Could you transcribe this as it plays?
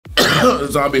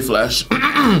Zombie flesh.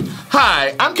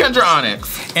 Hi, I'm Kendra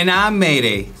Onixxx. And I'm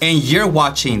Mayday. And you're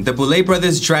watching the Boulet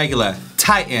Brothers Dragula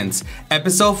Titans,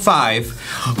 Episode 5,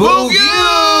 BOUview!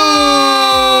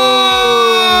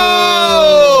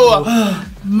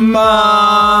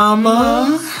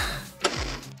 Mama.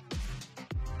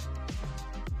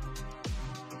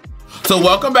 So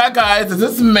welcome back, guys.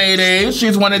 This is Mayday.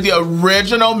 She's one of the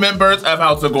original members of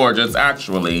House of Gorgeous,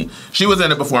 actually. She was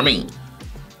in it before me,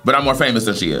 but I'm more famous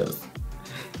than she is.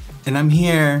 And I'm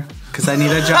here because I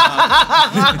need a job.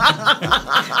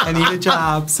 I need a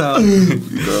job, so.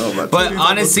 But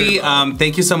honestly,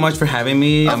 thank you so much for having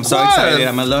me. I'm so excited.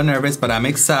 I'm a little nervous, but I'm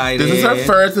excited. This is her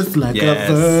first. It's like a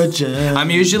virgin.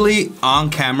 I'm usually on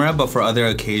camera, but for other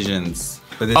occasions.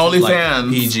 But this Only is like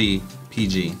fans.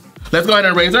 PG. Let's go ahead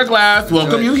and raise our glass.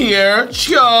 Welcome you here.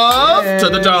 Cheers to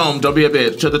the dome. Don't be a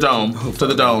bitch. To the dome. To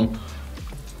the dome.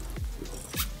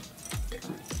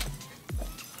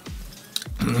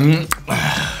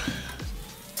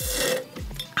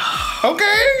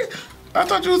 Okay. I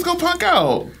thought you was gonna punk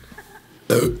out.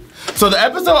 So the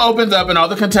episode opens up and all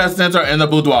the contestants are in the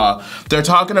boudoir. They're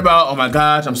talking about, oh my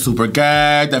gosh, I'm super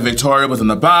gagged that Victoria was in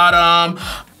the bottom.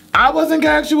 I wasn't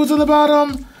gagged, she was in the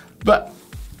bottom. But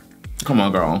come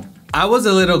on, girl. I was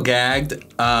a little gagged,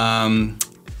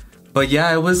 but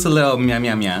yeah, it was a little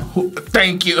meow.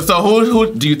 Thank you. So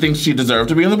who do you think she deserved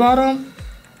to be in the bottom?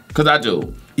 Because I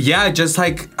do. Yeah, just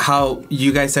like how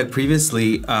you guys said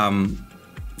previously,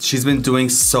 she's been doing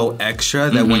so extra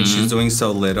that when she's doing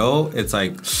so little, it's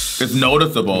like... It's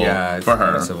noticeable for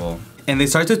her. Noticeable. And they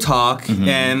start to talk,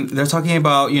 and they're talking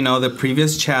about, you know, the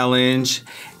previous challenge,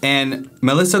 and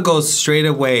Melissa goes straight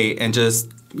away and just...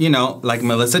 You know, like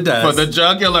Melissa does. For the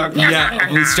jugular.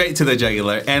 Yeah, straight to the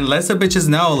jugular. And let the bitches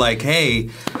know, like, hey,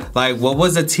 like, what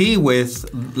was the tea with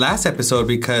last episode?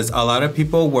 Because a lot of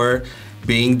people were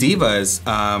being divas,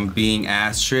 being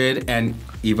Astrud and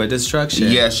Evah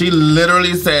Destruction. Yeah, she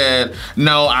literally said,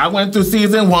 no, I went through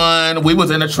season 1. We was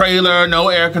in a trailer, no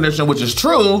air conditioning, which is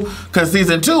true, because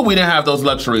season 2, we didn't have those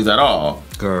luxuries at all.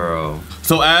 Girl.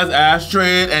 So as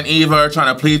Astrud and Evah are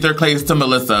trying to plead their case to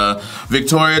Melissa,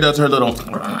 Victoria does her little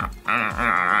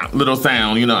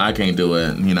sound. You know, I can't do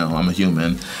it. You know, I'm a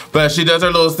human. But she does her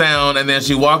little sound, and then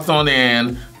she walks on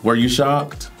in. Were you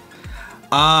shocked?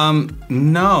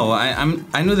 No.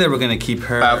 I knew they were gonna keep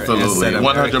her. Absolutely,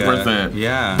 100%.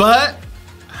 Yeah. But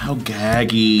how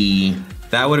gaggy.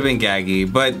 That would have been gaggy,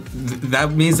 but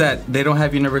that means that they don't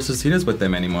have Universal Studios with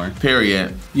them anymore.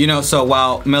 Period. You know, so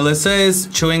while Melissa is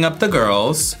chewing up the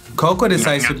girls, Koco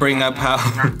decides to bring up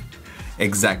how...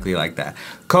 exactly like that.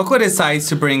 Koco decides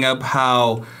to bring up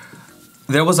how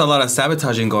there was a lot of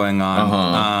sabotaging going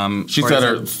on. She said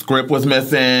her script was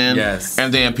missing. Yes.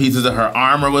 And then pieces of her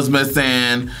armor was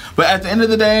missing. But at the end of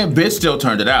the day, bitch still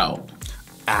turned it out.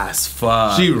 As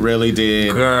fuck. She really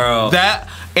did. Girl. That,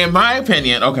 in my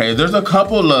opinion, okay, there's a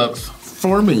couple looks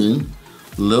for me,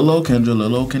 little old Kendra,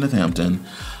 little old Kenneth Hampton,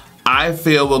 I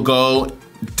feel will go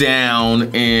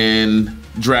down in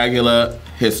Dragula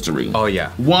history. Oh,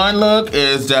 yeah. One look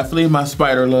is definitely my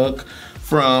spider look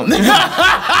from... Bitch,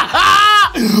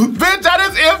 that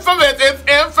is infamous. It's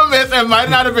infamous. It might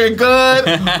not have been good,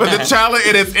 but the challenge,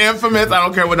 it is infamous. I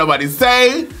don't care what nobody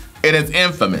say. It is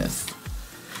infamous.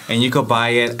 And you could buy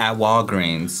it at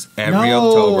Walgreens every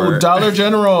October. Dollar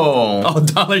General. Oh,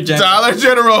 Dollar General. Dollar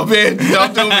General, bitch.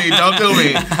 Don't do me. Don't do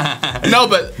me. No,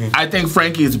 but I think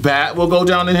Frankie's bat will go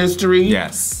down in history.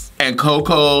 Yes. And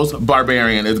Coco's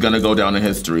Barbarian is going to go down in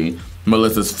history.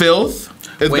 Melissa's Filth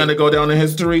is going to go down in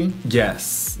history.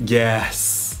 Yes.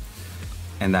 Yes.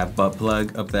 And that butt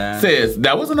plug up there. Sis,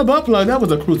 that wasn't a butt plug. That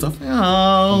was a crucifix.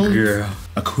 Oh, girl.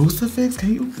 A crucifix?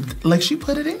 Can you... Like, she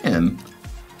put it in.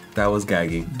 That was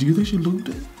gaggy. Do you think she lubed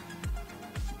it?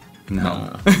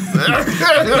 No.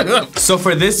 So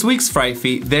for this week's Fright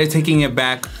Feet, they're taking it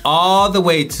back all the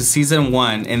way to season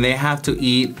 1, and they have to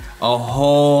eat a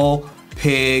whole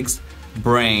pig's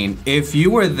brain. If you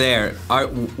were there,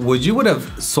 would you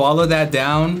have swallowed that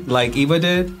down like Evah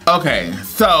did? Okay,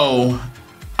 so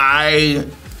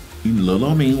little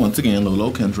old me, once again, little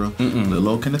old Kendra, little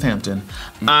old Kenneth Hampton.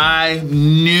 I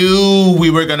knew we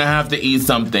were gonna have to eat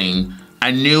something. I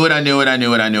knew it, I knew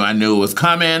it was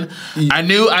coming. I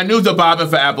knew the bobbing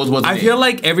for apples wasn't I feel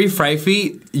like every Fright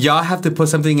Feet, y'all have to put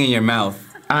something in your mouth.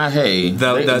 Hey,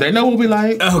 they know what we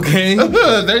like. Okay.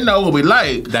 They know what we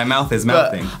like. That mouth is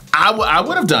mouthing. I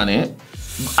would have done it.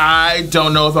 I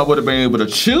don't know if I would have been able to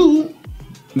chew.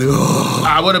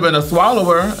 I would have been a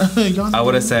swallower. I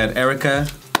would have said, Erica,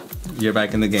 You're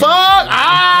back in the game. Fuck!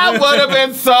 I would have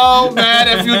been so mad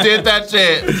if you did that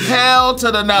shit. Hell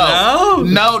to the no.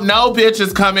 No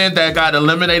bitches coming that got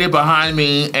eliminated behind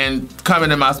me and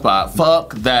coming in my spot.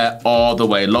 Fuck that all the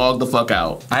way. Log the fuck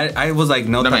out. I was like,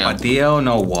 no tapatio,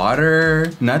 no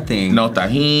water, nothing. No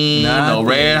tajin, no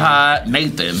red hot,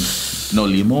 Nathan. No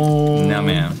limon. No,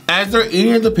 ma'am. As they're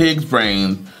eating the pig's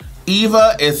brain,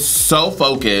 Evah is so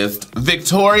focused.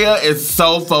 Victoria is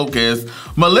so focused.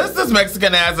 Melissa's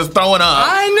Mexican ass is throwing up.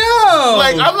 I know.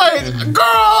 Like, I'm like, girl,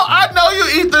 I know you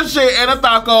eat this shit in a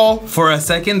taco. For a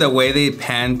second, the way they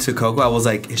panned to Koco, I was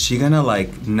like, is she gonna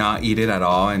like not eat it at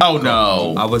all? And oh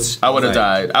no. I would have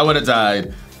died. I would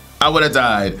have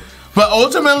died. But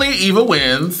ultimately, Evah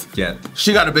wins. Yeah.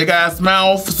 She got a big ass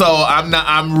mouth, so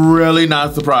I'm really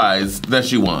not surprised that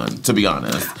she won, to be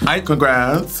honest.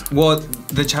 Congrats. Well,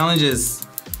 the challenge is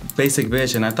basic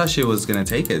bitch, and I thought she was gonna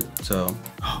take it, so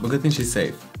but good thing she's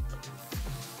safe.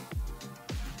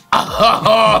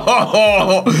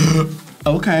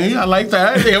 Okay, I like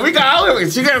that. Here we go.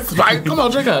 She got spicy. Come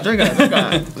on, drink up. She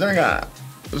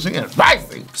got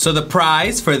spicy. So the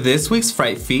prize for this week's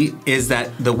Fright Feet is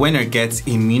that the winner gets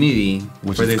immunity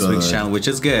for this week's challenge, which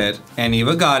is good. And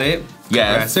Evah got it.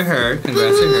 Yes. Congrats to her.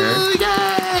 Congrats to her.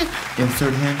 Yay!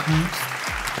 Insert handcuffs.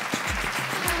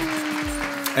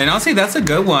 And honestly, that's a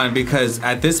good one because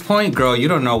at this point, girl, you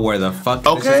don't know where the fuck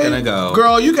this is gonna go.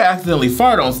 Girl, you can accidentally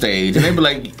fart on stage and they be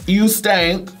like, you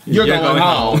stank, you're going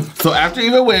home. So after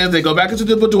Evah wins, they go back into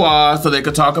the boudoir so they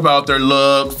could talk about their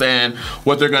looks and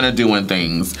what they're gonna do and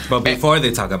things. But before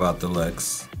they talk about the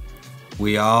looks,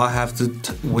 we all have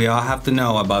to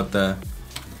know about the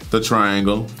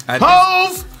triangle.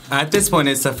 At this point,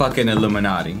 it's a fucking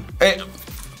Illuminati.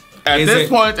 At this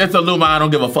point, it's a Luma. I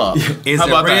don't give a fuck. Is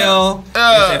it real?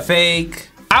 Is it fake?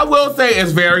 I will say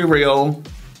it's very real,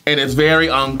 and it's very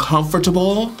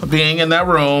uncomfortable being in that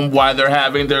room while they're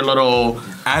having their little.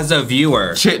 As a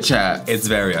viewer, chit chat. It's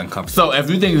very uncomfortable. So if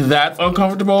you think that's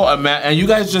uncomfortable, and you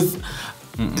guys just,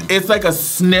 it's like a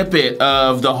snippet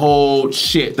of the whole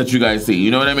shit that you guys see.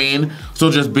 You know what I mean? So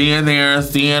just being there,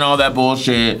 seeing all that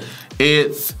bullshit,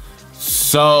 it's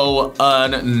so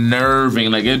unnerving.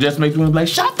 Like, it just makes me like,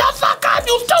 shut the fuck up,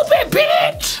 you stupid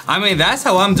bitch! I mean, that's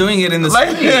how I'm doing it in the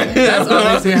screen. That's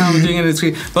obviously how I'm doing it in the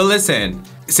screen. But listen,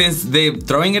 since they're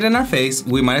throwing it in our face,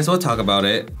 we might as well talk about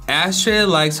it. Astrud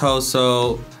likes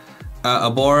Hoso,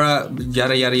 Abhora,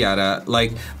 yada, yada, yada.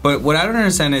 Like, but what I don't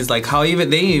understand is like how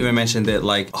they even mentioned it,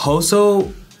 like,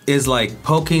 Hoso is like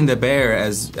poking the bear,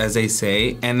 as they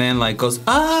say, and then like goes,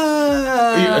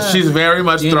 Yeah, she's very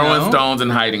much throwing stones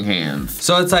and hiding hands.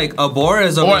 So it's like Abhora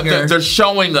is over here. They're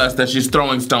showing us that she's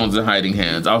throwing stones and hiding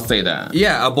hands. I'll say that.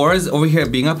 Yeah, Abhora is over here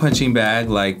being a punching bag,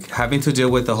 like having to deal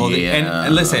with the whole thing.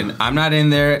 And listen, I'm not in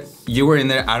there. You were in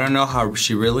there. I don't know how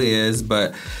she really is,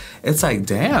 but it's like,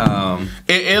 damn.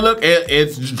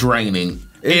 It's draining.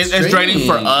 It's draining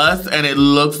for us, and it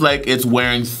looks like it's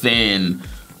wearing thin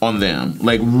on them,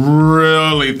 like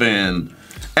really thin.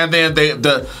 And then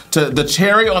the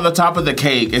cherry on the top of the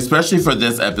cake, especially for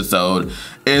this episode,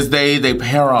 is they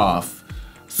pair off.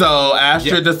 So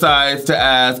Astrud decides to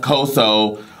ask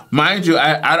Hoso. Mind you,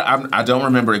 I don't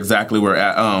remember exactly where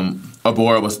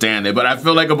Abhora was standing, but I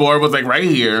feel like Abhora was like right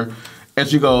here, and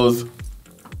she goes,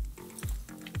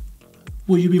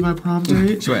 will you be my prom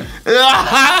date? She went. She's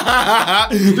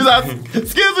like,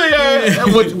 excuse me,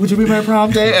 would you be my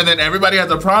prom date? And then everybody has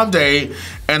a prom date,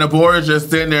 and Abhora's just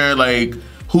sitting there like,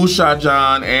 who shot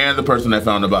John and the person that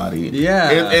found the body?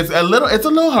 Yeah. It's a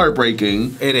little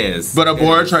heartbreaking. It is. But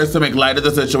Abhora tries to make light of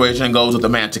the situation and goes with the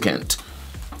manticant.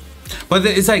 But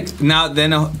it's like, now,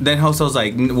 then Hoso's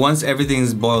like, once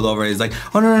everything's boiled over, it's like,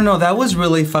 oh, no, that was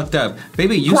really fucked up.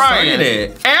 Baby, you started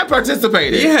it. And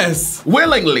participated. Yes.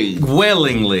 Willingly.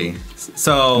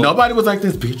 So. Nobody was like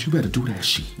this, bitch, you better do that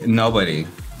shit. Nobody.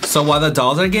 So while the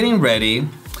dolls are getting ready,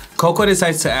 Koco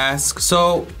decides to ask,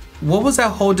 so what was that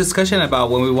whole discussion about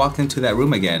when we walked into that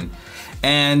room again?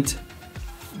 And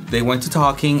they went to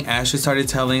talking. Astrud started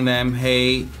telling them,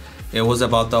 hey, it was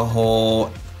about the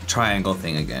whole triangle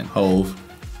thing again. Hove.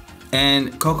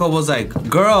 And Koco was like,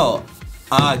 girl,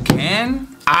 again?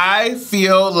 I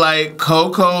feel like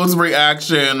Koco's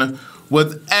reaction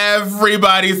was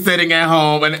everybody sitting at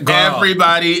home and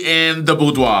everybody in the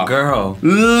boudoir. Girl.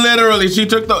 Literally, she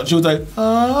was like,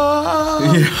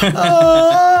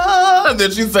 and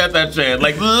then she said that shit.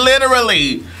 Like,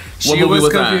 literally. She was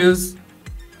confused.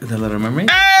 The Little Mermaid?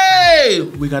 Hey!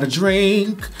 We got a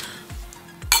drink.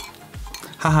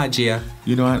 Haha, Gia.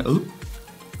 You know what?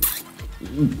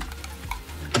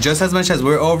 Just as much as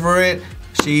we're over it,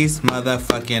 She's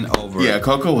motherfucking over it. Yeah,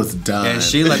 Koco was done. And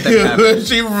she let them have it.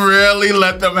 She really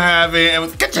let them have it and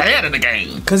was, get your hand in the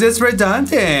game. Because it's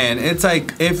redundant. It's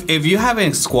like, if you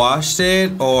haven't squashed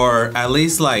it or at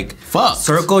least like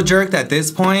circle jerked at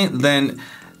this point, then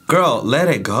girl, let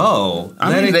it go.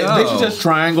 I mean, they should just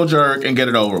triangle jerk and get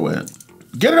it over with.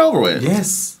 Get it over with.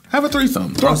 Yes. Have a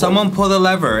threesome. Or someone pull the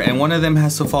lever and one of them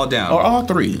has to fall down. Or all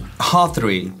three. All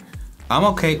three. I'm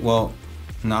okay. Well,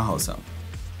 not Hoso.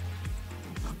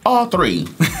 All three.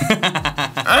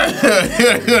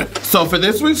 So for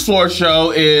this week's floor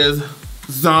show is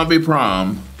Zombie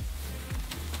Prom.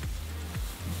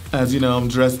 As you know, I'm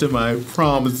dressed in my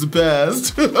prom's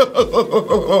best.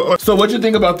 So what'd you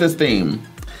think about this theme?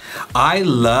 I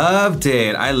loved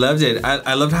it. I loved it.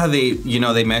 I loved how they,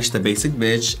 they meshed the basic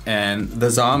bitch and the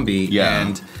zombie. Yeah.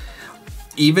 And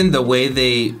even the way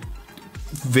they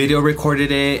video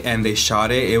recorded it and they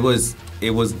shot it, it was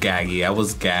gaggy. I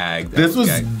was gagged. This was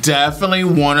definitely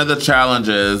one of the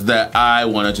challenges that I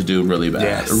wanted to do really bad.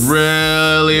 Yes.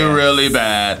 Really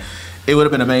bad. It would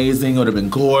have been amazing. It would have been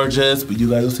gorgeous. But you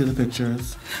guys will see the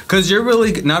pictures. Because you're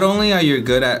really, not only are you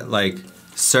good at like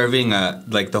serving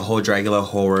like the whole Dragula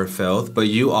horror filth, but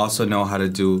you also know how to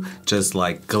do just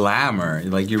like glamour.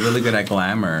 Like you're really good at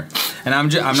glamour. And I'm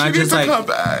not just like, come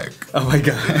back. Oh my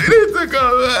god. She needs to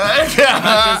come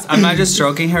back. I'm not just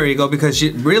stroking her ego because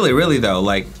she really though,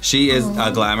 like she is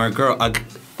a glamour girl.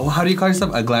 How do you call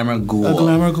yourself? A glamour ghoul. A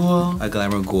glamour ghoul. A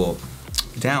glamour ghoul.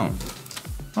 Down.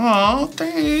 Oh,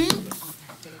 thanks.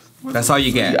 That's all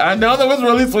you get. I know, that was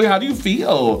really sweet. How do you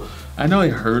feel? I know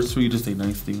it hurts for you to say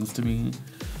nice things to me.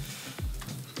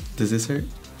 Does this hurt?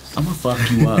 I'm gonna fuck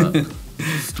you up.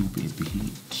 Stupid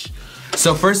bitch.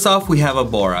 So first off, we have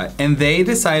Abhora, and they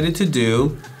decided to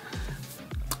do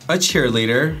a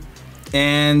cheerleader,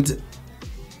 and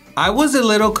I was a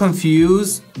little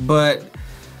confused, but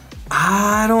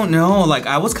I don't know. Like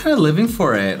I was kind of living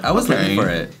for it. I was living for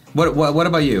it. What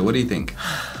about you? What do you think?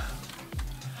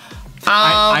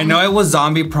 I know it was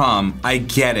zombie prom. I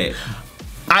get it.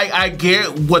 I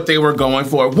get what they were going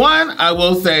for. One, I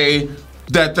will say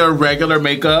that their regular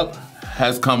makeup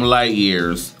has come light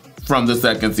years from the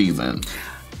second season.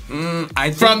 From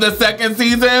the second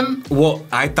season? Well,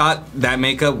 I thought that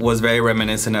makeup was very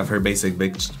reminiscent of her basic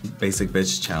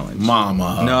bitch challenge.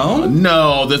 Mama. No?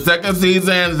 No, the second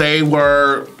season they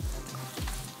were...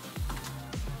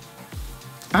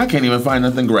 I can't even find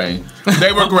nothing gray.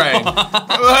 They were gray. I'm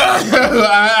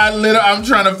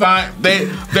trying to find.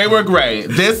 They were gray.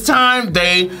 This time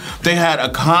they had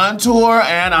a contour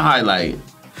and a highlight.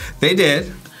 They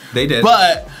did.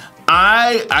 But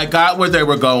I got where they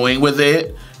were going with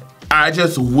it. I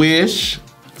just wish.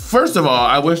 First of all,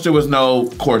 I wish there was no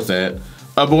corset.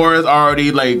 Abhora is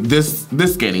already like this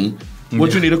skinny.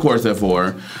 What you need a corset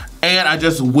for? And I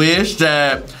just wish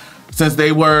that. Since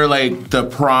they were like the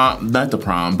prom, not the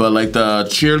prom, but like the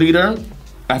cheerleader,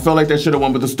 I felt like they should have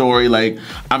went with the story like,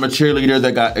 I'm a cheerleader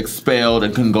that got expelled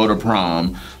and couldn't go to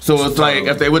prom. So it's like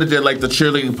if they would have did like the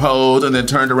cheerleading pose and then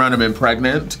turned around and been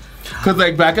pregnant. Cause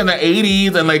like back in the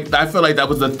 80s and like I feel like that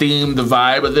was the theme, the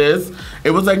vibe of this.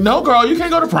 It was like, no girl, you can't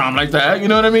go to prom like that. You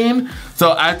know what I mean?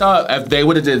 So I thought if they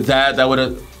would have did that,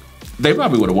 they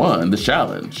probably would have won the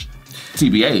challenge.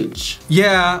 TBH.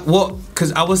 Yeah, well,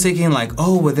 because I was thinking like,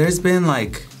 oh, well, there's been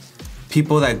like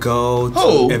people that go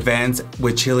to events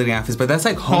with cheerleading outfits, but that's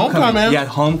like homecoming. Yeah,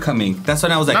 homecoming. That's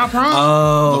when I was like,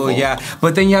 oh, yeah.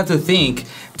 But then you have to think,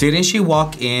 didn't she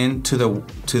walk into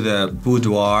the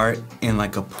boudoir in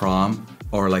like a prom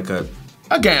or like a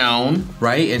gown,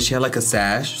 right? And she had like a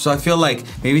sash. So I feel like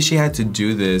maybe she had to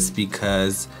do this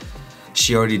because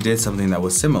she already did something that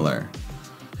was similar.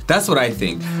 That's what I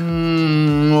think.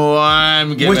 Well,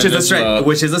 I'm giving which is a stretch. Love.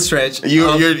 Which is a stretch.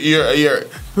 You're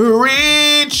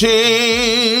reaching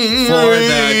for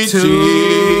the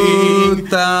two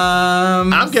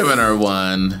thumbs. I'm giving her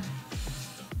one.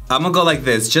 I'm gonna go like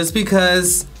this, just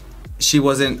because she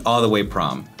wasn't all the way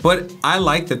prom, but I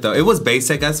liked it though. It was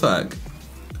basic as fuck.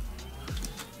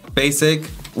 Basic.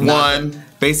 One.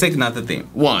 Basic, not the theme.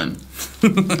 One.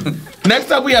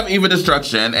 Next up, we have Evah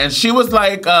Destruction, and she was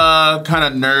like a kind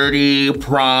of nerdy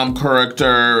prom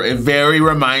character. It very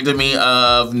reminded me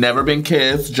of Never Been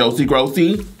Kissed, Josie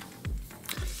Grossi.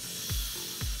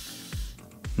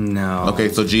 No. Okay,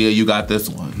 so Gia, you got this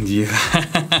one. Yeah.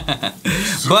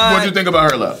 But what'd you think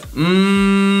about her, love?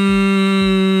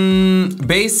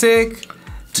 Basic.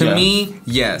 To me,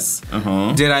 yes.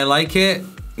 Did I like it?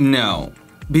 No.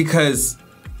 Because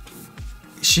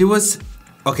she was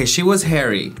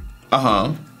hairy.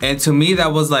 And to me,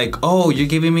 that was like, oh, you're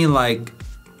giving me like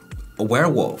a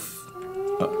werewolf.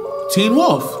 Teen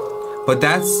Wolf. But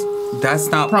that's That's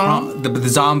not prom. The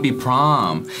zombie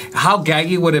prom. How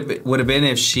gaggy would have been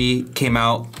if she came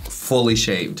out fully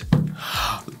shaved?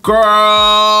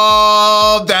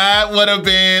 Girl, that would have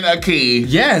been a key.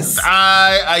 Yes.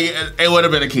 It would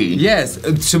have been a key. Yes.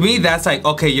 To me, that's like,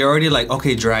 okay, you're already like,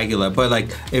 okay, Dragula. But like,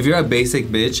 if you're a basic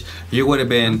bitch, you would have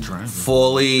been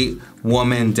fully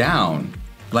woman down.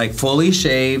 Like, fully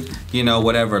shaved, you know,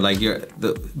 whatever. Like, you're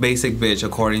the basic bitch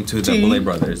according to the Boulet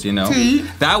brothers, you know?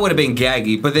 That would have been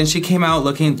gaggy. But then she came out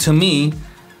looking, to me,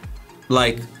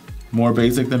 like... More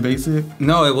basic than basic?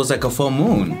 No, it was like a full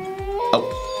moon.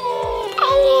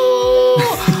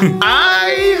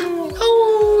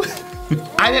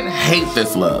 I didn't hate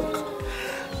this look.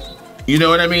 You know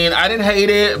what I mean? I didn't hate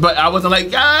it, but I wasn't like,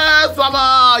 yes,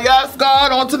 mama, yes,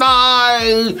 God, on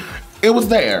tonight. It was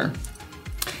there.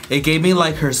 It gave me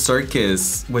like her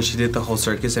circus, when she did the whole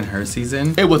circus in her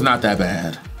season. It was not that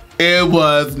bad. It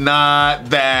was not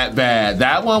that bad.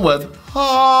 That one was horrible.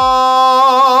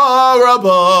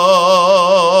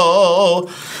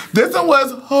 This one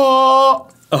was horrible.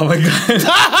 Oh my God.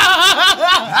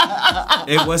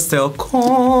 It was still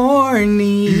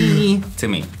corny to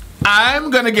me. I'm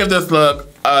gonna give this look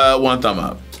 1 thumb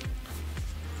up.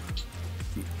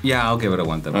 Yeah, I'll give it a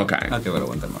 1 thumb up. Okay. I'll give it a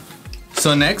 1 thumb up.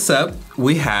 So next up,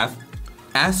 we have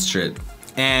Astrud.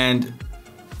 And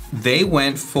they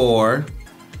went for...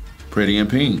 Pretty in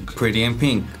Pink. Pretty in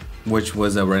Pink, which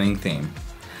was a running theme.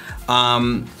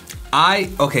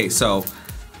 Okay, so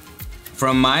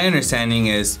from my understanding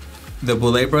is the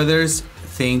Boulet brothers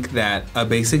think that a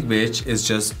basic bitch is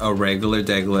just a regular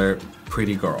degular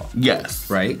pretty girl. Yes.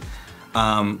 Right?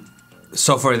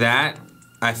 So for that,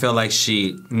 I feel like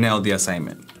she nailed the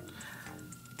assignment.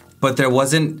 But there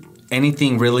wasn't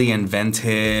anything really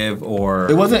inventive or...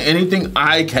 It wasn't anything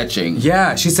eye-catching.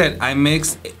 Yeah, she said, I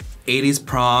mixed 80s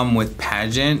prom with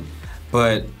pageant,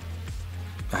 but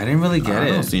I didn't really get it. I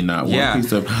don't see not one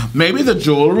piece of... Maybe the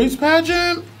jewelry's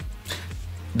pageant?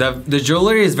 The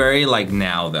jewelry is very like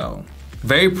now though.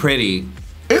 Very pretty.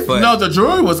 No, the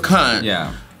jewelry was cunt.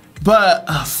 Yeah. But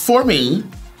for me...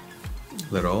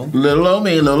 Little old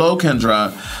me, little old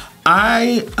Kendra,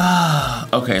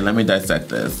 okay, let me dissect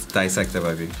this. Dissect it,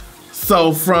 baby.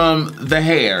 So from the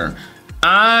hair,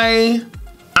 I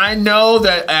know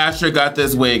that Astrud got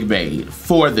this wig made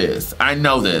for this. I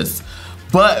know this.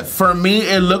 But for me,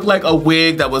 it looked like a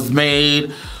wig that was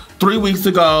made 3 weeks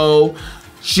ago.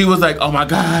 She was like, oh my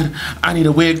God, I need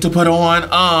a wig to put on.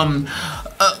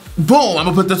 Boom, I'm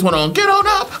gonna put this one on. Get on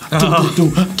up. Get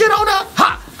on up.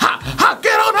 Ha, ha, ha,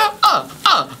 get on up.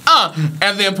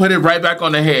 And then put it right back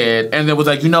on the head. And then was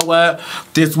like, you know what?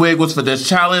 This wig was for this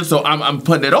challenge, so I'm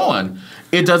putting it on.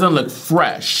 It doesn't look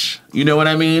fresh. You know what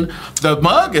I mean? The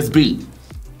mug is beat.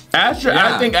 Astrud,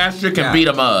 I think Astrud can beat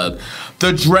a mug.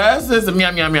 The dress is a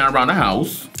meow, meow, meow around the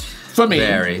house. For me.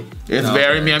 It's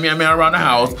very meow, meow, meow around the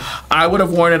house. I would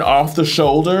have worn it off the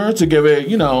shoulder to give it,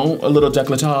 you know, a little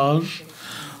décolletage.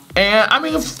 And I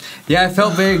mean... Yeah, it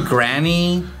felt very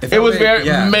granny. It was very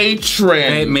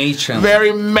matron.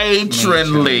 Very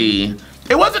matronly.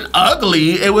 It wasn't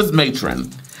ugly, it was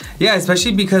matron. Yeah,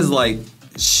 especially because, like,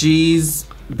 she's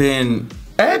been...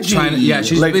 Edgy.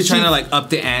 She's been trying to, like, up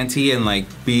the ante and, like,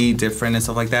 be different and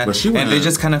stuff like that. And they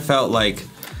just kind of felt like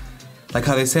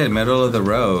how they said, middle of the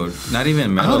road. Not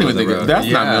even middle of the road. That's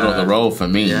not middle of the road for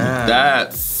me. Yeah.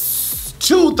 That's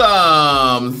 2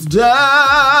 thumbs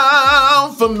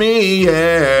down for me.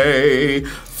 Yay.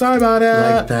 Sorry about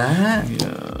that. Like that?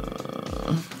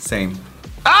 Yeah. Same.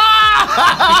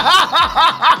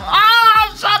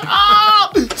 Shut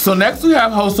up! So next we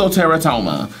have Hoso, Terra,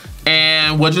 Toma.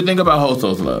 And what'd you think about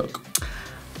Hoso's look?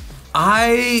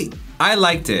 I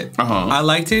liked it. I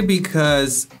liked it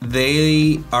because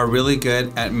they are really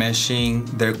good at meshing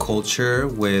their culture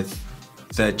with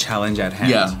the challenge at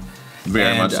hand. Yeah,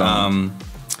 very much so.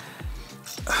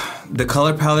 The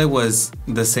color palette was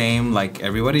the same like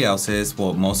everybody else's.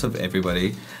 Well, most of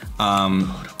everybody.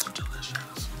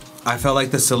 I felt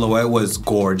like the silhouette was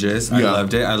gorgeous. I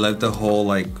loved it. I loved the whole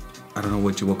like, I don't know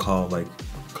what you would call like...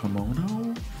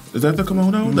 Kimono? Is that the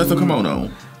kimono? That's a kimono.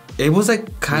 It was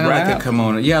like kind of like a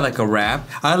kimono. Yeah, like a wrap.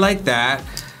 I like that.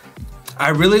 I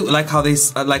really like how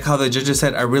the judges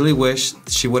said, I really wish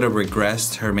she would have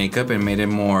regressed her makeup and made it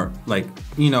more like,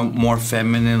 you know, more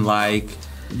feminine like.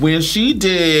 When she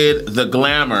did the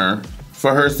glamour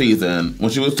for her season,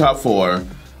 when she was top 4,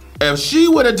 if she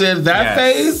would have did that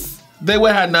face, they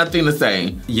would have had nothing to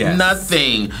say. Yes.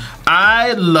 Nothing.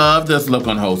 I love this look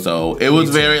on Hoso. It was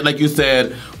very, like you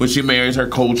said, when she marries her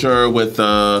culture with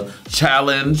the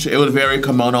challenge, it was very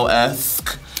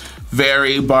kimono-esque.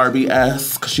 very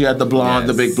Barbie-esque. She had the blonde,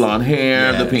 the big blonde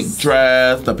hair, the pink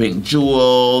dress, the pink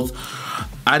jewels.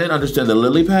 I didn't understand the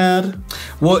lily pad.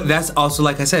 Well, that's also,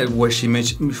 like I said, where she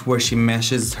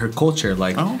meshes her culture.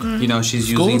 Like, you know, she's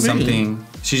using something.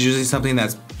 She's using something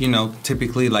that's, you know,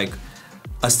 typically like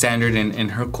a standard in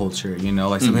her culture. You know,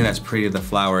 like something that's pretty, the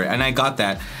flower. And I got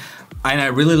that. And I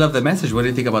really love the message. What do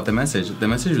you think about the message? The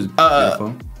message was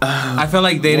beautiful. I feel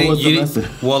like they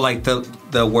didn't. Well, like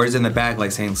the words in the back,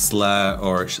 like saying slut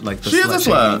or like the she slut. She is a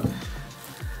slut.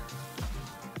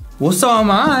 Well, so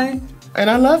am I. And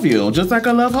I love you, just like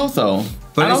I love Hoso.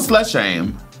 But I don't slut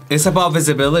shame. It's about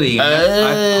visibility.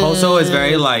 Hoso is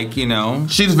very like, you know.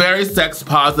 She's very sex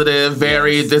positive,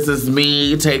 very this is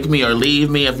me, take me or leave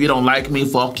me. If you don't like me,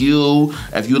 fuck you.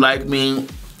 If you like me,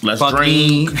 let's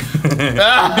drink. Very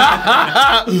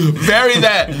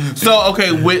that. So,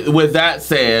 okay, with that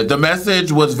said, the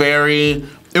message was very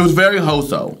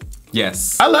Hoso.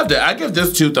 Yes. I loved it. I give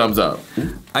this 2 thumbs up.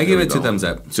 I give it 2 thumbs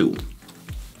up. 2.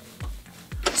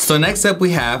 So next up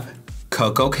we have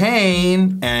Koco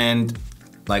Caine, and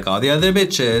like all the other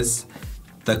bitches,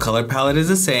 the color palette is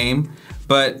the same,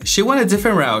 but she went a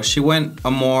different route. She went a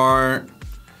more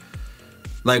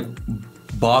like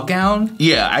ball gown.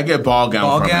 Yeah, I get ball gown.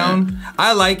 Ball gown.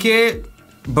 I like it,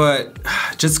 but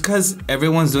just because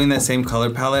everyone's doing that same color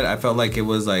palette, I felt like it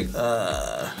was like,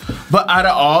 But out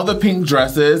of all the pink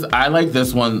dresses, I like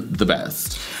this one the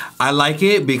best. I like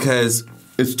it because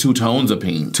it's 2 tones of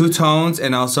pink. 2 tones,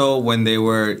 and also when they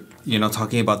were, you know,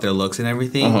 talking about their looks and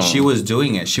everything, she was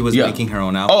doing it. She was making her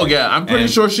own outfit. Oh yeah, I'm pretty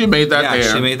sure she made that there.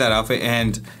 Yeah, she made that outfit,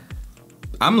 and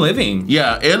I'm living.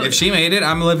 Yeah. If she made it,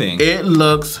 I'm living. It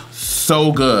looks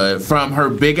so good. From her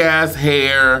big ass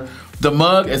hair, the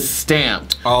mug is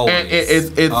stamped. Always. And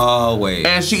it's always.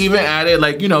 And she even added,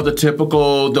 like, you know, the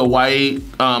white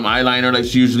eyeliner like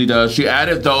she usually does. She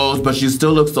added those, but she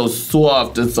still looks so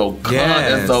soft and so cut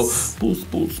and so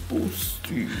boost.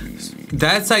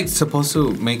 That's like supposed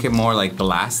to make it more like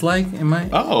glass-like, am I?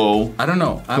 Oh. I don't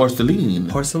know. Porcelain.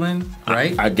 Porcelain,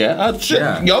 right? I guess. Shit.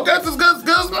 Yeah. Your guess is good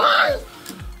as mine.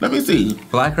 Let me see.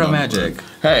 Black girl magic.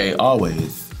 Hey,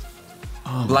 always.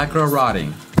 Black girl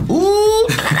rotting. Ooh.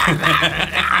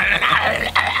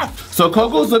 So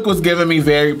Coco's look was giving me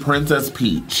very Princess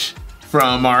Peach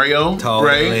from Mario.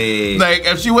 Totally. Right? Like,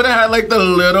 if she would have had like the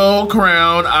little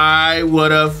crown, I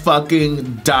would have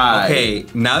fucking died. Okay,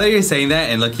 now that you're saying that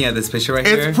and looking at this picture right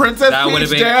here, it's Princess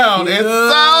Peach down. It's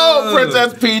so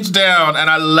Princess Peach down, and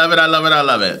I love it. I love it. I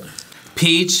love it.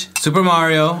 Peach, Super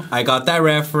Mario. I got that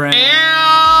reference.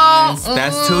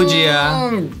 That's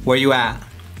Tugia. Where you at?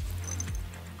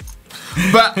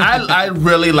 But I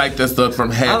really like this look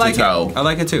from head to toe. I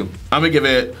like it too. I'm gonna give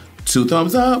it 2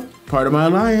 thumbs up. Part of my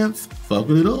alliance.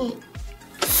 Fucking it up.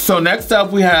 So next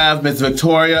up we have Miss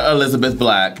Victoria Elizabeth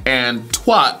Black. And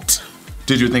what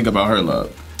did you think about her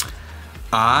look?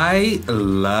 I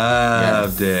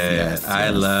loved it. Yes, I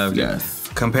loved it.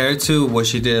 Compared to what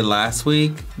she did last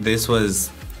week, this was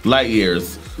light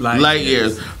years. Light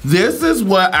years. This is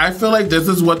what I feel like. This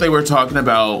is what they were talking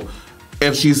about.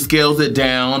 If she scales it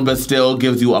down, but still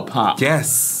gives you a pop.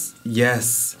 Yes.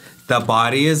 Yes. The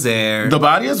body is there. The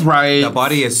body is right. The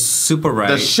body is super right.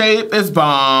 The shape is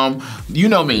bomb. You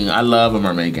know me. I love a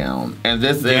mermaid gown. And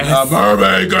this is a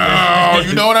mermaid gown.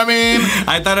 You know what I mean?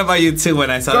 I thought about you too when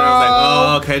I saw it.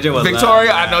 I was like, oh, Kendra was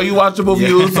Victoria, I know you watch the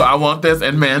BOUview, so I want this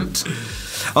in mint.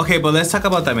 Okay, but let's talk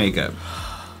about that makeup.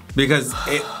 Because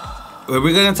if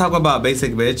we're going to talk about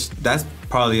basic bitch, that's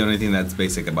probably the only thing that's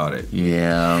basic about it.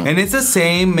 Yeah. And it's the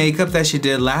same makeup that she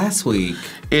did last week.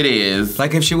 It is.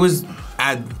 Like if she was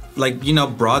at, like, you know,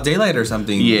 broad daylight or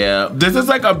something. Yeah. This is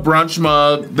like a brunch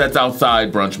mug that's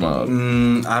outside brunch mug.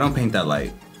 I don't paint that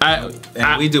light.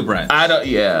 We do brunch.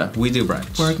 Yeah. We do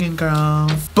brunch. Working girl.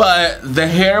 But the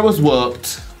hair was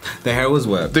whooped. The hair was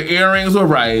whipped. The earrings were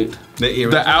right.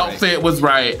 The outfit was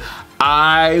right.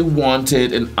 I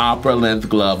wanted an opera length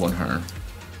glove on her.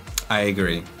 I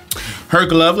agree. Her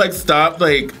glove like stopped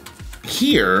like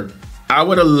here. I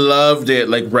would have loved it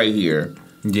like right here.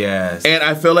 Yes. And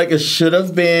I feel like it should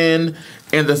have been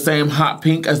in the same hot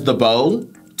pink as the bow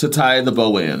to tie the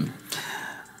bow in.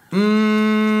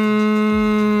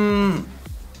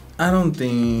 I don't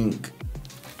think.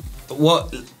 Well,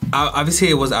 obviously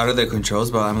it was out of their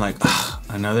controls, but I'm like,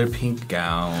 another pink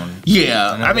gown.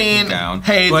 Yeah, I mean,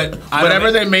 hey, but whatever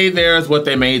they made there is what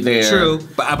they made there. True,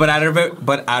 but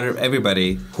out of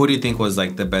everybody, who do you think was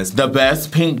like the best? The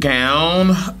best pink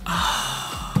gown.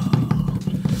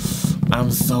 I'm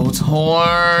so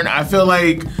torn. I feel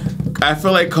like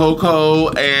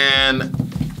Koco and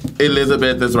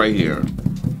Elizabeth is right here.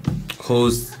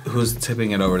 Who's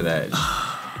tipping it over the edge?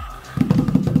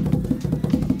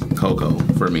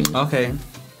 Koco for me. Okay.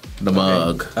 The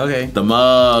mug. Okay. The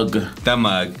mug. The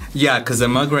mug. Yeah, because the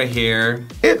mug right here.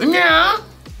 Yeah.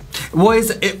 Well,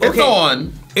 it's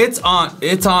on. It's on.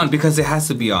 It's on because it has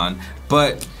to be on.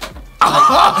 But.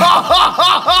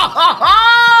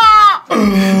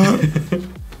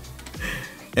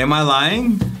 Am I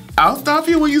lying? I'll stop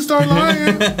you when you start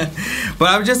lying. But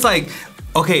I'm just like,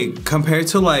 okay, compared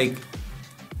to like,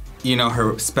 you know,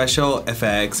 her special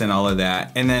effects and all of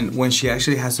that, and then when she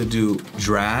actually has to do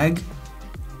drag,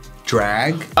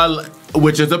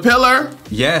 which is a pillar.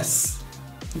 Yes,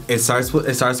 it starts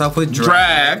off with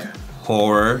drag,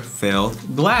 horror, filth,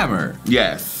 glamour.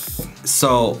 Yes.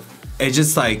 So it's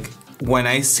just like when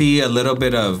I see a little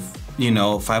bit of, you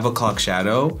know, 5 o'clock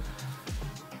shadow.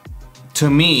 To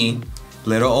me,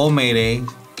 little old Mayday,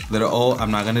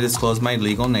 I'm not gonna disclose my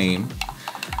legal name.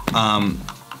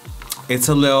 It's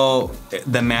a little,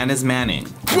 the man is manning.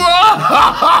 Shut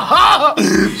up!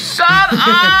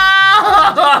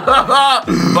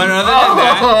 But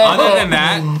other than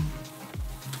that,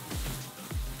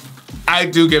 I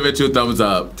do give it 2 thumbs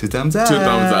up. 2 thumbs up. 2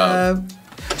 thumbs up.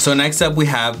 So next up we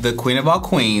have the queen of all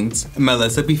queens,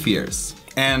 Melissa Befierce.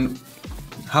 And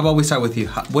how about we start with you?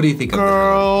 What do you think of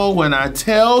Girl, when I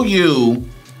tell you,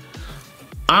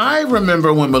 I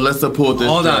remember when Melissa pulled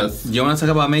this dress. On. You want to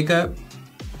talk about makeup?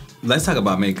 Let's talk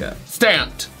about makeup.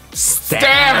 Stamped.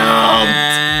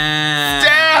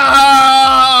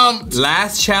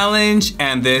 Last challenge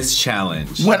and this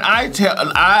challenge. When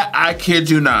I kid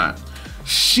you not,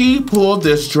 she pulled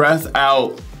this dress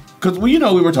out, because we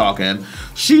were talking.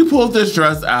 She pulled this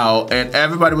dress out and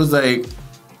everybody was like,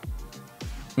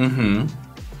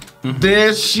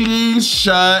 she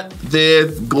shut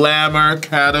this glamour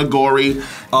category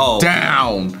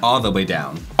down. All the way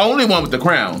down. Only one with the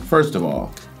crown, first of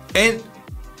all. And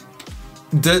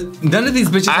none of these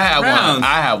bitches had crowns.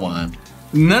 I had one.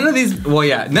 None of these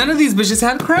bitches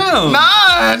had crowns.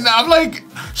 None. I'm like,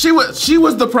 she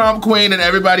was the prom queen and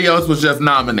everybody else was just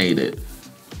nominated.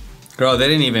 Girl, they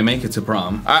didn't even make it to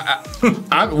prom.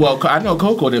 Well, I know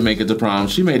Koco didn't make it to prom.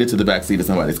 She made it to the backseat of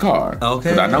somebody's car. Okay.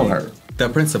 Because I know her. The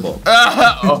principal.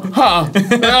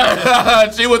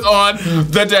 She was on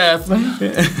the desk.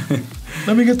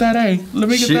 Let me get that A. Let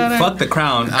me get that A. Fuck the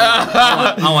crown.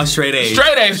 I want straight A.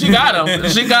 Straight A. She got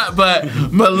him. But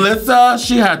Melissa,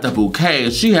 she had the bouquet.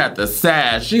 She had the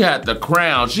sash. She had the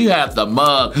crown. She had the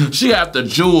mug. She had the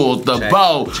jewels, the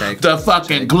bow, the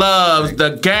fucking gloves,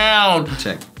 the gown.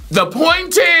 The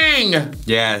pointing.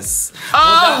 Yes.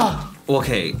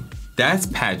 Okay. That's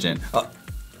pageant.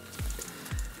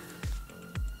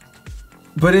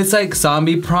 But it's like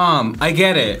zombie prom. I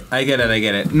get it.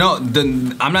 No,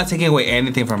 I'm not taking away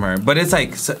anything from her. But it's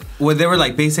like, when they were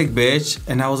like basic bitch,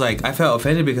 and I was like, I felt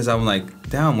offended because I'm like,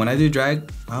 damn, when I do drag,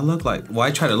 I look like,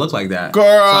 I try to look like that? Girl. So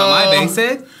am I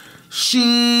basic?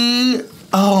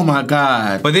 Oh my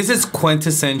God. But this is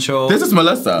quintessential. This is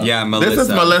Melissa. Yeah, Melissa. This is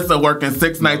Melissa working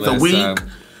 6 nights a week.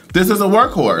 This is a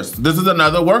workhorse. This is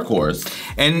another workhorse.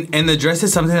 And the dress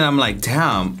is something that I'm like,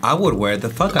 damn, I would wear the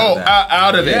fuck out of that.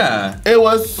 Out of it. Yeah. It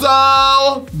was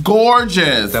so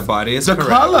gorgeous. The body is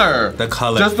correct. The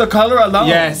color. Just the color alone.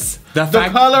 Yes. The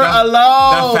fact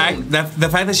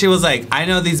that she was like, I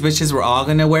know these bitches were all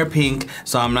gonna wear pink,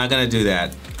 so I'm not gonna do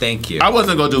that. Thank you. I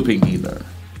wasn't gonna do pink either.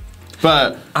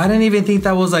 But I didn't even think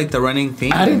that was like the running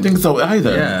theme. I didn't think so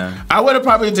either. Yeah. I would have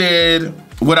probably did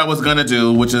what I was gonna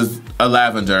do, which is a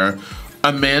lavender,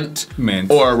 a mint.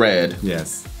 Or a red.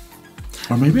 Yes.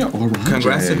 Or maybe an orange.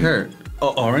 Congrats to her.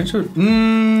 Orange?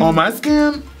 On my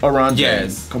skin? Orange.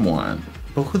 Yes. Come on.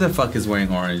 But who the fuck is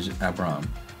wearing orange at prom?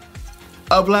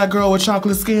 A black girl with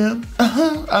chocolate skin.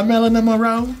 A melanin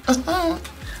Monroe.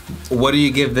 What do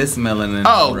you give this melanin?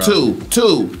 Two.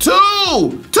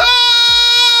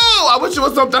 I wish it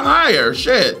was something higher.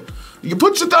 Shit. You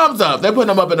put your thumbs up. They're putting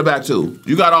them up in the back too.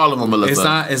 You got all of them,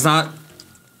 Melissa. It's not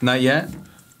yet.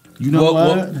 You know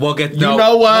what? We'll get. You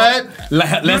know what?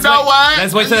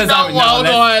 Let's wait till the zombie.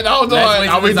 Hold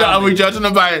on. Are we judging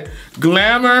them by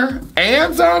glamour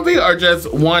and zombie, or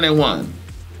just 1 and 1?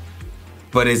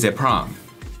 But is it prom?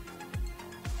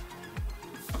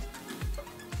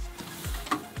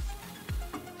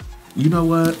 You know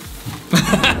what?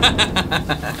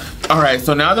 All right,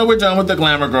 so now that we're done with the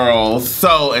glamour girls,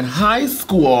 so in high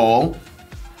school,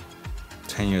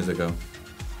 10 years ago.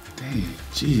 Dang,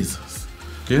 Jesus.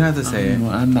 You don't have to say it.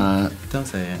 I'm not. Don't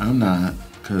say it. I'm not,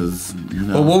 because,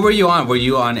 Well, what were you on? Were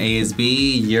you on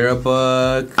ASB,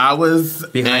 Yearbook? I was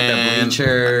behind the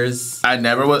bleachers. I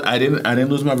never was. I didn't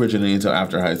lose my virginity until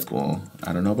after high school.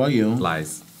 I don't know about you.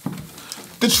 Lies.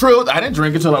 The truth, I didn't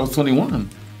drink until I was 21.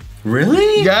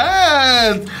 Really?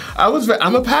 Yes.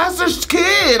 I'm a pastor's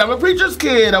kid. I'm a preacher's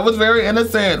kid. I was very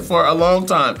innocent for a long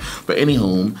time. But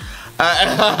anywho,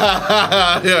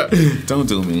 don't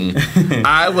do me.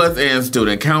 I was in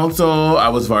student council. I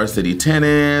was varsity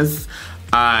tennis.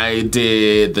 I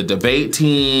did the debate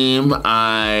team.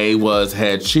 I was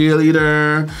head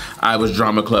cheerleader. I was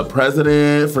drama club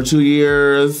president for 2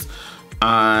 years.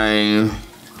 I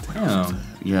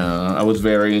was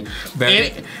very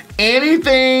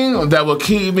anything that would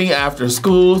keep me after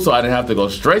school so I didn't have to go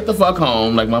straight the fuck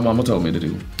home like my mama told me to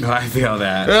do. I feel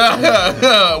that.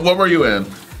 What were you in?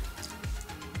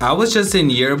 I was just in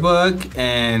yearbook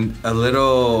and a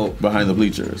little... Behind the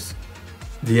bleachers.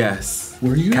 Yes.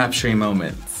 Were you? Capturing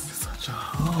moments. Such a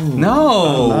hoe.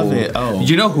 No. I love it. Oh.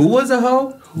 You know who was a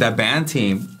hoe? That band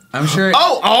team. I'm sure.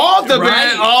 Oh, all the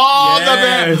band. All the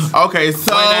band. Okay,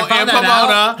 so in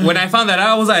Pomona. When I found that out,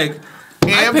 I was like,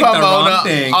 I in picked the wrong Pomona,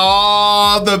 thing.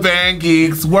 all the band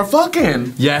geeks were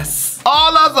fucking. Yes.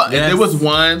 All of them. Yes. There was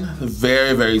one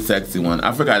very, very sexy one.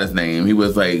 I forgot his name. He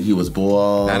was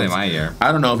bald. Not in my year.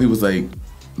 I don't know if he was like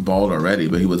bald already,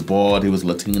 but he was bald. He was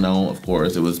Latino, of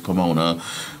course. It was Pomona.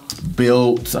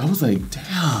 Built. I was like,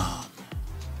 damn.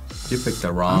 You picked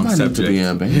the wrong I subject. need to be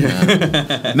in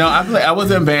band. No, I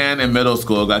was in band in middle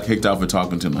school. Got kicked out for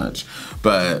talking too much.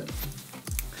 But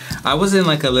I was in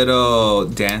like a little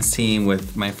dance team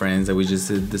with my friends that we just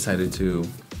decided to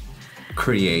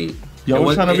create. y'all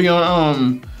was trying to be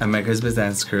on America's Best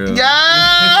Dance Crew.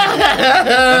 Yeah.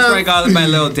 That's where I got my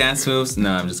little dance moves.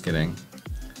 No, I'm just kidding.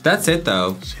 That's it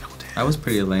though. I was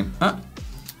pretty lame.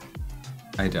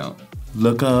 I don't.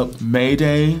 Look up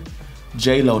Mayday,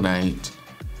 J-Lo night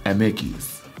at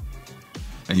Mickey's,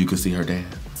 and you can see her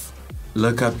dance.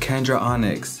 Look up Kendra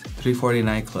Onixxx 340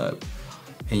 nightclub,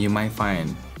 and you might find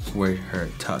where her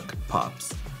tuck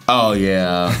pops. Oh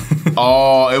yeah.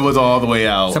 Oh, it was all the way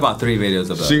out. It's about 3 videos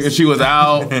of those. She was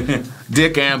out,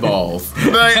 dick and balls.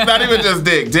 Not even just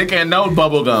dick and no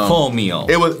bubble gum. Full meal.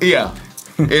 It was It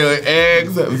was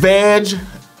eggs, veg.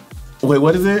 Wait,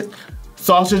 what is it?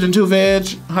 Sausage and 2 veg.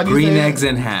 How do you green say eggs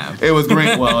in half. It was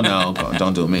green. Well, no,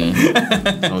 don't do me.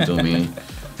 Don't do me.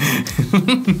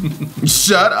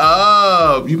 Shut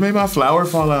up! You made my flower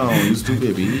fall out. You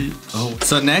stupid bitch. Oh.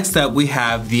 So next up, we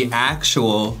have the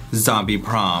actual zombie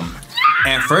prom,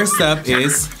 and first up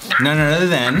is none other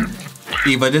than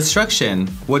Evah Destruction.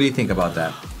 What do you think about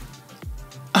that?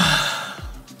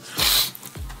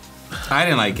 I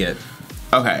didn't like it.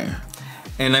 Okay.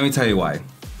 And let me tell you why.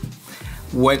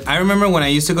 What I remember when I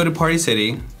used to go to Party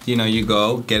City, you know, you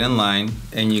go, get in line,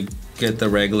 and you get the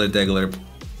regular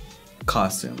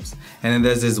costumes. And then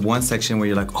there's this one section where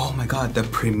you're like, oh my god, the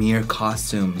premiere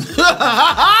costumes. Shut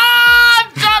up!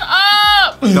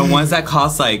 The ones that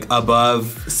cost like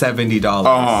above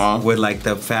 $70 with like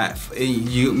the fat.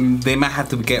 They might have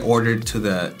to get ordered to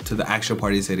the actual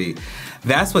Party City.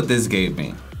 That's what this gave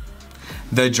me.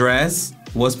 The dress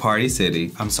was Party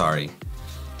City. I'm sorry.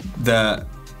 The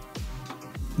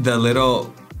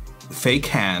little fake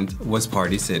hand was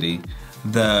Party City.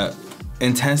 The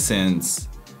intestines,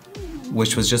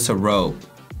 which was just a rope,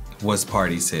 was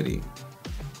Party City.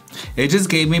 It just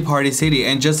gave me Party City.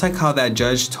 And just like how that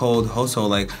judge told Hoso,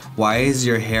 like, why is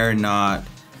your hair not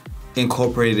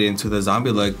incorporated into the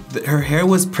zombie look? Her hair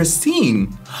was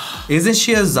pristine. Isn't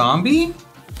she a zombie?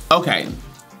 Okay.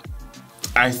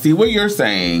 I see what you're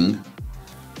saying,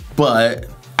 but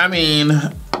I mean,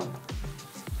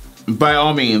 by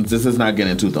all means, this is not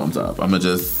getting 2 thumbs up. I'm gonna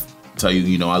just tell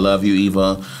you, I love you,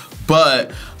 Evah.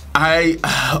 But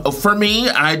for me,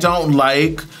 I don't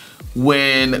like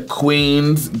when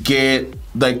queens get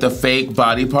like the fake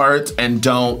body parts and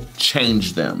don't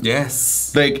change them.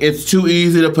 Yes. Like, it's too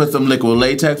easy to put some liquid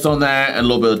latex on that and a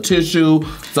little bit of tissue,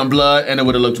 some blood, and it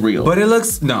would have looked real. But it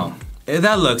looks, no,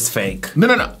 that looks fake.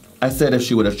 No. I said if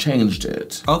she would have changed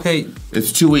it. Okay.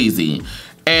 It's too easy.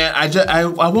 And I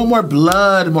want more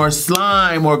blood, more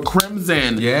slime, more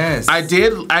crimson. Yes. I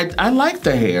liked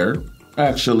the hair,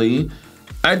 actually.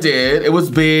 I did. It was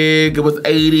big. It was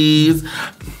 80s.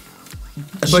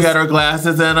 She had her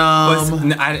glasses in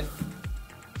them. I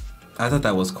thought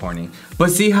that was corny. But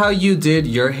see how you did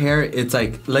your hair? It's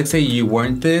like, let's say you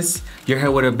weren't this, your hair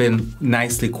would have been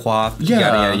nicely coiffed, yada,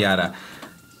 yada, yada.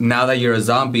 Now that you're a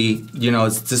zombie,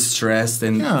 it's distressed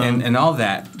and all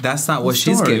that. That's not what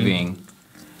she's giving.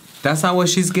 That's not what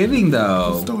she's giving,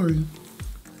 though. Story.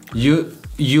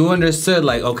 You understood,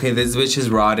 like, okay, this bitch is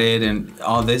rotted and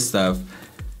all this stuff.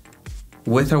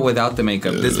 With or without the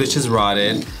makeup, this bitch is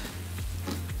rotted.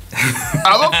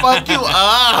 I'ma fuck you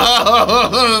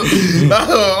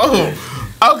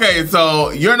up. Okay, so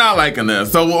you're not liking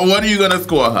this. So what are you gonna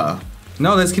score her?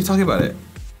 No, let's keep talking about it.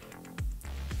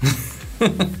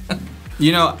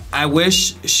 You know, I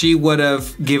wish she would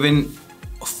have given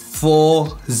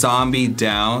full zombie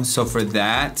down. So for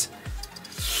that,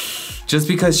 just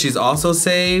because she's also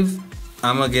saved,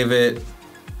 I'm gonna give it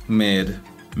mid.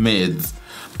 Mids.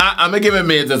 I'm gonna give it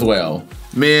mids as well.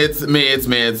 Mids.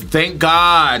 Thank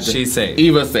God she's safe.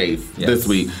 Evah's safe this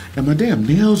week. And my damn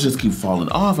nails just keep falling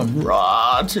off. I'm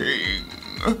rotting.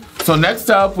 So next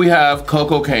up we have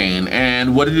Koco Caine.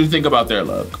 And what did you think about their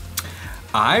look?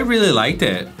 I really liked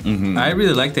it. I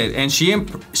really liked it. And she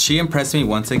impressed me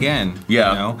once again.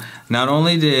 Yeah. You know? Not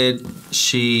only did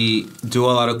she do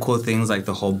a lot of cool things like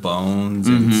the whole bones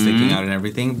and sticking out and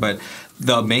everything, but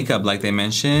the makeup, like they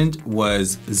mentioned,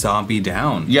 was zombie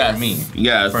down. Yes. For me.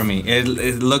 Yes. For me.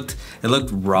 It looked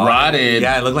rotted.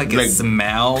 Yeah, it looked like it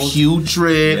smelled.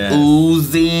 Putrid,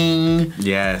 oozing.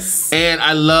 Yes. And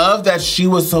I love that she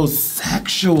was so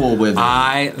sexual with it.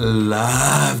 I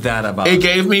love that about it. It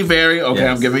gave me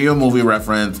I'm giving you a movie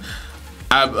reference.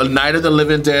 Night of the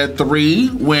Living Dead 3,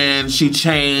 when she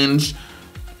changed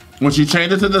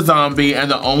it to the zombie,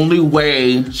 and the only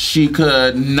way she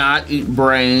could not eat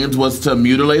brains was to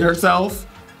mutilate herself.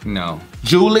 No.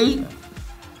 Julie?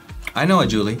 I know a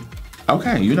Julie.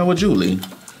 Okay, you know a Julie.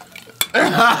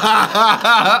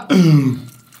 But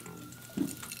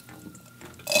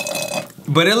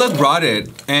it looked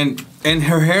rotted, and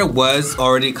her hair was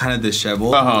already kind of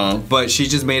disheveled. But she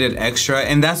just made it extra,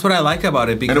 and that's what I like about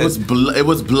it, because it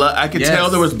was blood. I could tell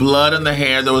there was blood in the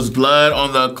hair. There was blood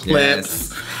on the clips.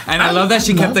 Yes. And I love that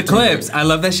she kept the clips. I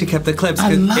love that she kept the clips.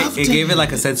 It gave it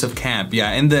like a sense of camp.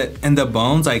 Yeah, and the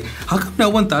bones. Like, how come no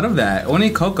one thought of that? Only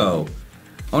Koco.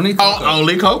 Only Koco.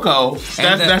 Only Koco.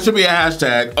 That should be a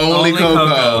hashtag. Only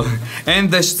Koco.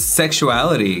 And the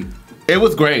sexuality. It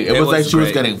was great. It was like she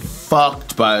was getting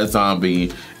fucked by a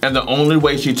zombie, and the only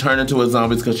way she turned into a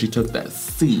zombie is because she took that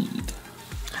seed.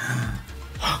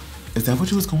 Is that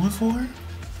what you was going for?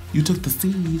 You took the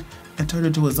seed and turned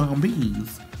into a zombie.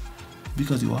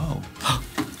 Because you owe.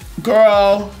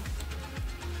 Girl.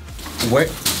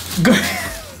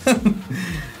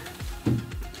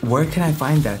 Where can I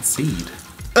find that seed?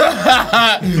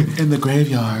 In the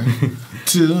graveyard.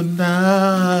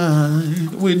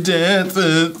 Tonight we dance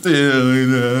until we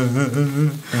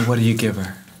die. And what do you give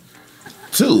her?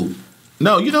 2.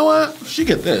 No, you know what? She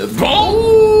get this.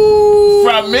 Boom!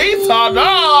 From me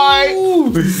tonight.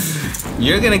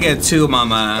 You're gonna get 2,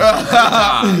 mama.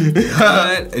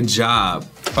 Good job.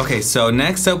 Okay, so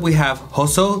next up we have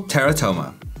Hoso, Terra,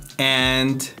 Toma.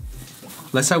 And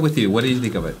let's start with you. What did you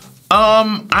think of it?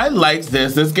 I liked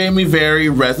this. This gave me very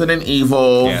Resident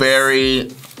Evil,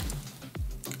 very...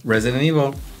 Resident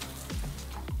Evil.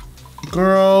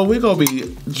 Girl, we gonna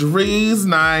be Drees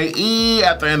Night E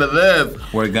at the end of this.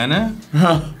 We're gonna?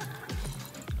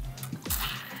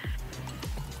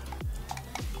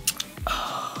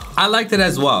 I liked it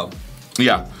as well.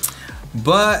 Yeah.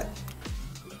 But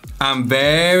I'm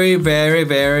very, very,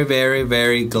 very, very,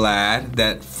 very glad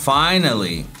that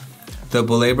finally the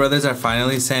Boulet brothers are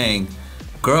finally saying,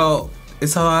 girl,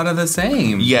 it's a lot of the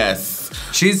same. Yes.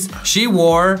 She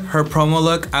wore her promo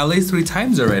look at least 3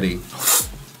 times already.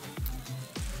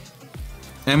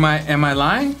 Am I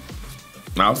lying?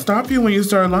 I'll stop you when you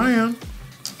start lying.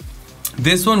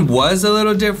 This one was a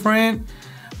little different,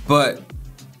 but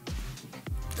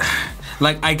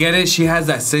like, I get it. She has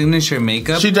that signature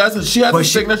makeup. She does. She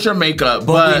has signature makeup,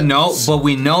 but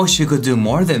we know she could do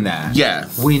more than that.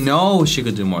 Yes, we know she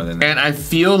could do more than that. And I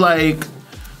feel like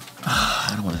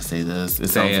I don't want to say this. It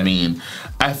sounds mean.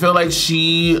 I feel like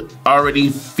she already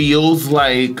feels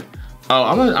like, oh,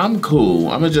 I'm cool.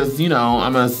 I'm gonna just,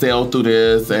 I'm gonna sail through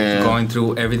this and going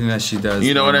through everything that she does.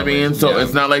 You know what I mean? So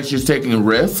it's not like she's taking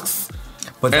risks.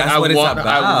 But that's what it's about.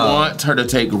 I want her to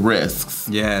take risks.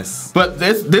 Yes. But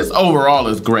this overall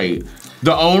is great.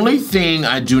 The only thing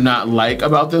I do not like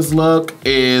about this look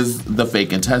is the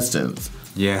fake intestines.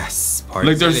 Yes.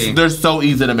 Like they're so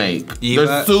easy to make.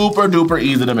 They're super duper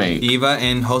easy to make. Evah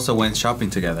and Hoso went shopping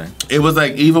together. It was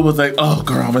like Evah was like, "Oh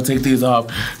girl, I'm gonna take these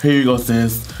off. Here you go,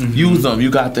 sis. Use them.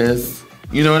 You got this."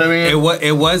 You know what I mean?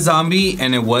 It was zombie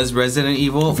and it was Resident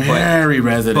Evil. Very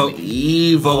Resident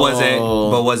Evil.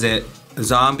 But was it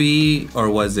zombie or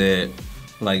was it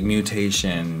like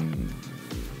mutation?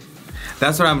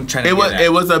 That's what I'm trying to get at.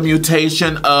 It was a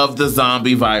mutation of the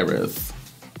zombie virus.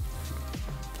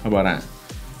 How about that?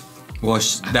 Well,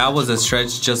 that was a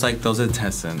stretch, just like those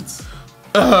intestines.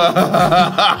 I'm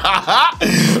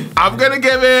gonna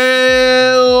give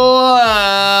it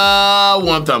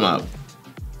 1 thumb up.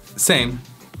 Same.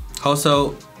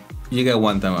 Hoso, you get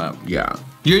 1 thumb up. Yeah.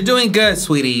 You're doing good,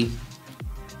 sweetie.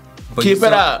 But keep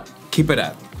it up. Keep it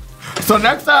up. So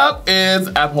next up is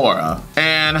Abhora.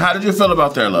 And how did you feel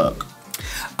about their look?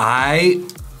 I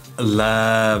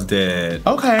loved it.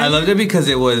 Okay. I loved it because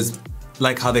it was,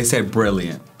 like how they said,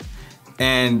 brilliant.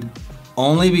 And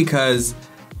only because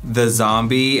the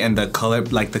zombie and the color,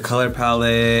 like the color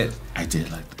palette. I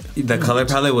did like that. The color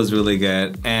palette was really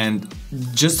good. And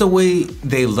just the way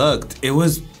they looked, it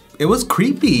was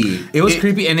creepy. It was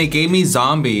creepy, and it gave me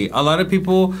zombie. A lot of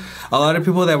people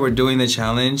that were doing the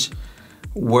challenge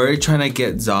were trying to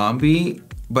get zombie,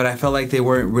 but I felt like they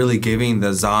weren't really giving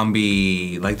the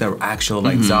zombie, like the actual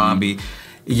like zombie.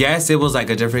 Yes, it was like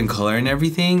a different color and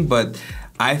everything, but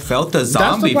I felt the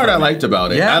zombie. That's the part I liked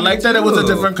about it. Yeah, I liked that it was a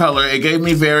different color. It gave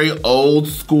me very old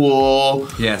school.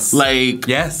 Yes. Like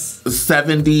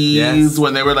 70s Yes.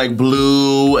 when they were like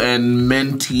blue and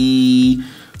minty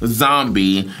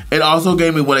zombie. It also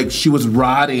gave me what, like, she was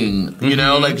rotting, you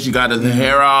know, like she got the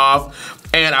hair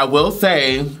off. And I will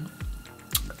say,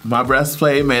 my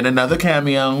breastplate made another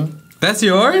cameo. That's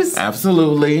yours?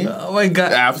 Absolutely. Oh my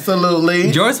god. Absolutely.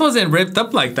 Yours wasn't ripped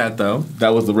up like that though.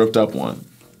 That was the ripped up one.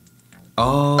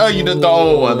 Oh, you did the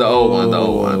old one, the old one.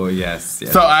 Oh, yes.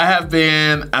 So I have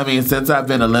been, since I've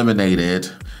been eliminated,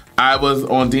 I was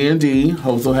on D&D.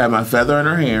 Hoso had my feather in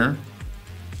her hair.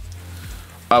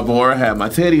 Abhora had my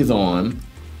titties on.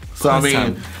 So,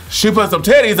 Awesome. she put some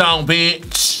titties on,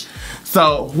 bitch.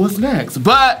 So, what's next?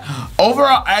 But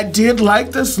overall, I did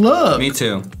like this look. Me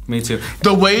too.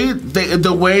 The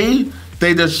way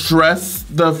they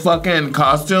distressed the fucking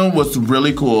costume was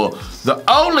really cool. The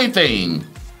only thing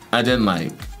I didn't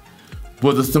like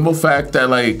was the simple fact that,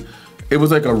 like, it was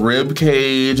like a rib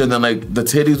cage and then, like, the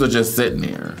titties were just sitting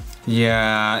there.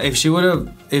 Yeah, if she would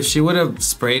have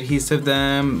spray adhesive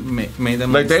them, made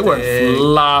them like they were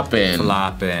flopping.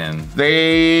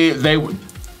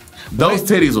 Those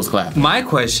titties was clapping. My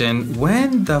question: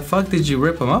 when the fuck did you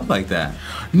rip them up like that?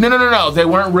 No. They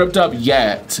weren't ripped up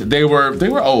yet. They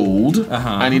were old.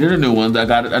 I needed a new one. I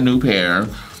got a new pair.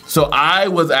 So I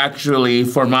was actually,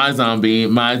 for my zombie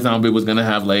was gonna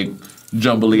have like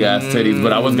jumbly ass titties,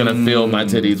 but I was gonna fill my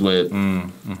titties with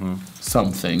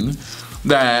something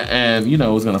that, and you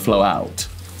know, it was gonna flow out.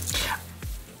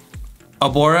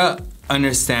 Abhora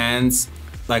understands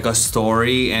like a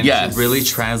story and yes. really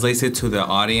translates it to the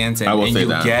audience, and, I will and say you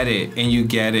that.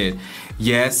 get it.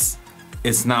 Yes,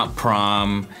 it's not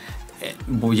prom.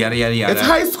 Yada yada yada. It's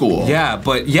high school. Yeah,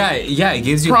 but yeah, it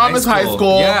gives you prom is high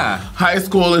school. Yeah, high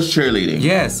school is cheerleading.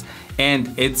 Yes,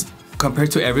 and it's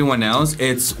compared to everyone else,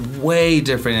 it's way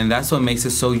different, and that's what makes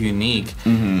it so unique.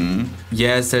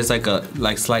 Yes, there's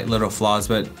like slight little flaws,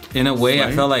 but in a way,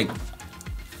 I feel like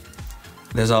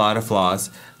there's a lot of flaws,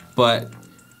 but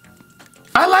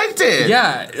I liked it.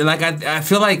 Yeah, like I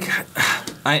feel like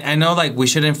I know like we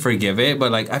shouldn't forgive it,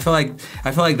 but like I feel like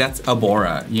that's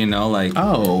Abhora, you know, like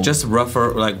just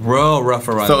rougher, like real rough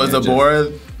around. So is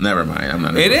Abhora? Never mind, I'm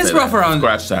not. It is rougher on.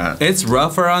 Scratch that. It's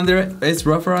rougher on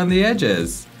the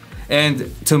edges,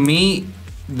 and to me,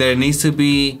 there needs to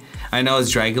be. I know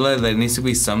it's Dragula. There needs to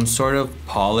be some sort of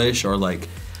polish or like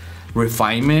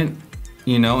refinement,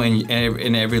 you know,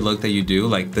 in every look that you do.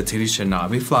 Like the titties should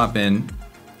not be flopping.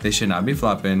 They should not be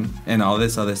flopping and all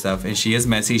this other stuff. And she is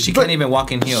messy. She can't even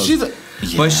walk in heels. She's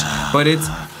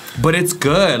but it's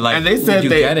good. Like, and they said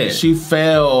get it. She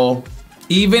fell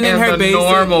even in her basic,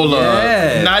 normal look,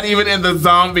 yes. Not even in the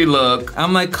zombie look.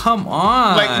 I'm like, come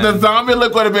on. Like the zombie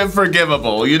look would have been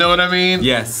forgivable. You know what I mean?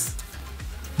 Yes.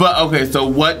 But okay, so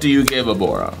what do you give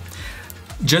Abhora?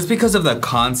 Just because of the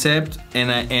concept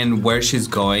and where she's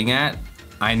going at,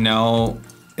 I know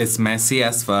it's messy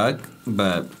as fuck,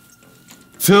 but.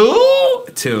 2?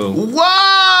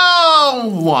 Whoa!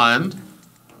 1.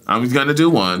 I'm gonna do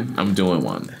 1. I'm doing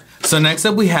 1. So next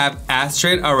up we have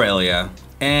Astrud, Aurelia,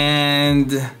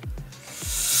 and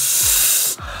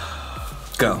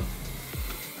go.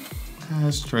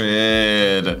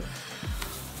 Astrud.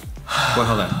 Wait,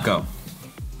 hold on. Go.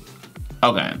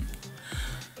 Okay.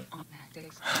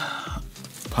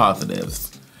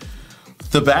 Positives.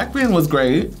 The backbend was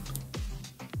great.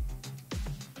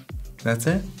 That's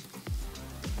it?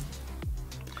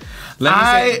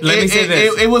 Let me say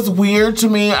this. It was weird to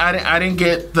me. I didn't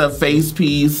get the face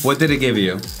piece. What did it give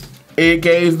you? It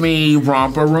gave me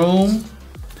romper room.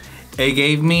 It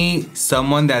gave me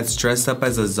someone that's dressed up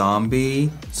as a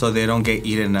zombie so they don't get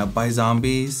eaten up by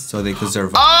zombies so they could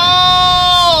survive.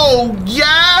 Oh,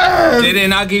 yes! Did it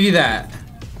not give you that?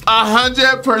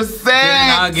 100%.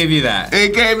 I'll give you that.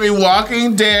 It gave me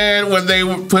Walking Dead when they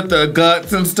would put the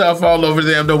guts and stuff all over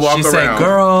them to walk around. She said,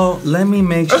 girl, let me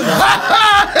make sure.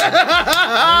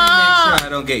 I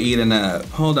don't get eaten up.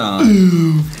 Hold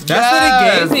on. That's what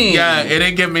it gave me. Yeah, it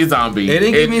didn't give me zombie. It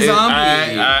didn't give me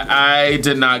zombie. I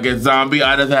did not get zombie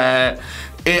out of that.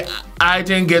 I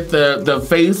didn't get the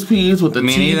face piece with the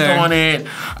teeth on it.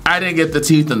 I didn't get the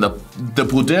teeth and the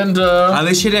pudenda. At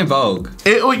least she didn't Vogue.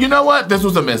 You know what? This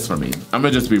was a miss for me. I'm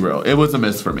gonna just be real. It was a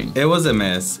miss for me. It was a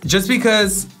miss. Just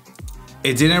because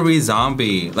it didn't read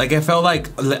zombie. Like, it felt like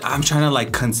I'm trying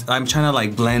to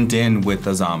blend in with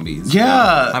the zombies.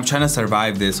 Yeah. I'm trying to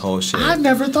survive this whole shit. I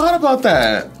never thought about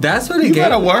that. That's what it You gave.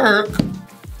 gotta work.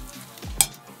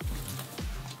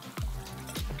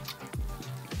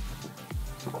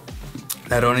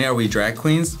 Not only are we drag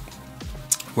queens,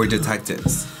 we're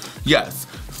detectives. Yes.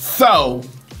 So,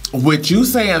 with you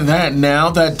saying that now,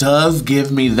 that does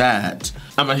give me that.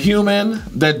 I'm a human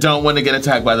that don't want to get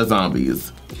attacked by the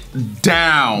zombies.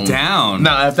 Down.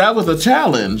 Now, if that was a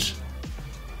challenge,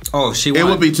 she won. It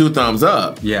would be 2 thumbs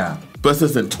up. Yeah. But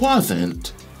since it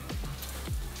wasn't.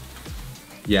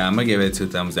 Yeah, I'm gonna give it 2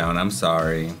 thumbs down. I'm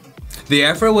sorry. The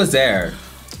effort was there.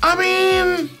 I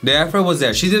mean, the effort was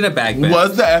there. She did a backbend.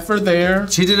 Was the effort there?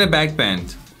 She did a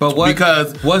backbend. But what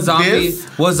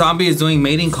zombie is doing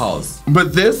mating calls?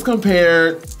 But this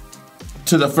compared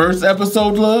to the first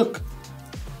episode look.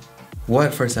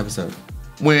 What first episode?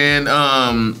 When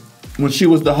she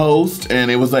was the host and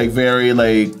it was like very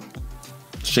like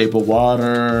Shape of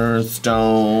Water,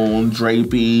 stone,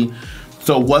 drapey.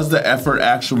 So was the effort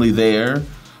actually there?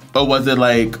 Or was it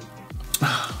like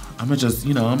I'm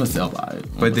gonna sell by it.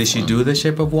 But did she do the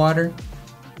Shape of Water?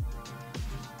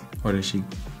 Or did she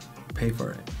pay for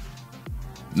it?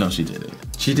 No, she did it.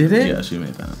 She did it? Yeah, she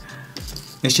made that.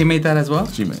 And she made that as well?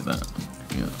 She made that.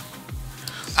 Yeah.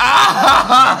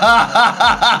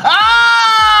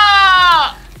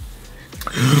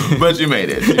 But she made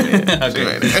it. She made it. Okay. She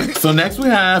made it. So next we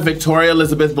have Victoria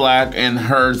Elizabeth Black and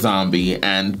her zombie.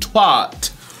 And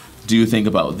what do you think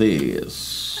about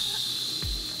this?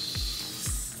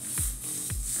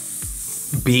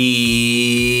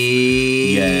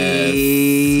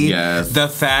 Yes. The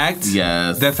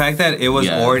fact that it was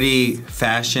already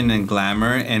fashion and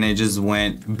glamour and it just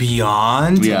went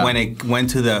beyond when it went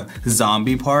to the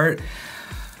zombie part,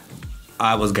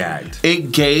 I was gagged.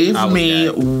 It gave me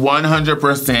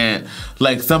 100%,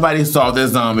 like somebody saw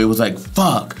this zombie, was like,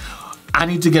 fuck, I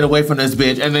need to get away from this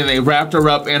bitch. And then they wrapped her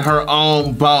up in her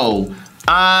own bow.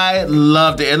 I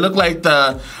loved it. It looked like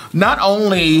not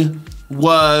only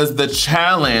was the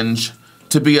challenge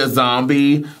to be a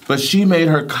zombie, but she made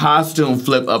her costume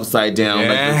flip upside down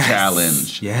like the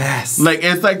challenge. Yes. Like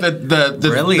it's like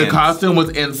the costume was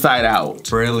inside out.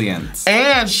 Brilliant.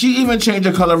 And she even changed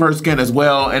the color of her skin as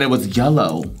well, and it was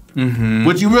yellow. Mm-hmm.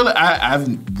 Which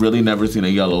I've really never seen a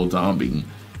yellow zombie.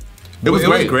 It was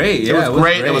great. Yeah, it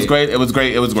was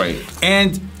great.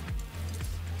 And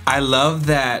I love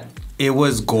that it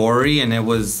was gory and it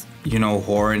was,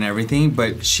 horror and everything,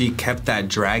 but she kept that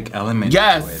drag element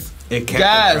to it. It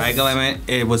kept the drag element.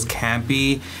 It was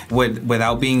campy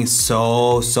without being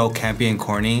so campy and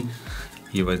corny.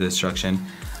 Evah Destruction.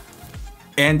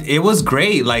 And it was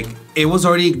great. Like it was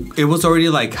already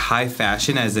like high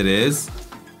fashion as it is.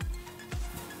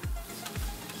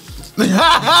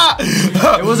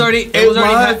 It was already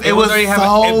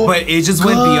but it just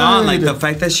went beyond. Like the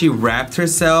fact that she wrapped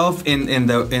herself in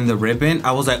the ribbon,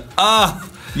 I was like,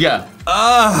 yeah.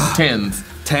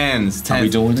 Tens. Are we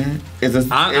doing it? Is this?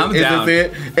 I'm down.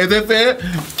 Is this it?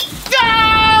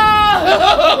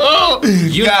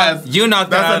 You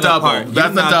knocked that out of the park.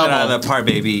 That's a double. Out of the park,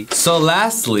 baby. So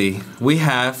lastly, we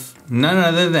have none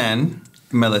other than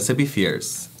Melissa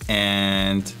Befierce.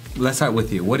 And let's start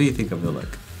with you. What do you think of the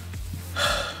look?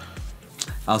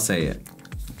 I'll say it.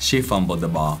 She fumbled the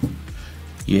ball.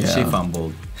 Yeah. She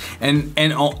fumbled. And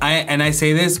I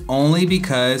say this only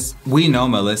because we know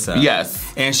Melissa. Yes.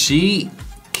 And she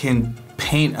can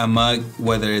paint a mug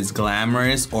whether it's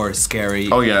glamorous or scary.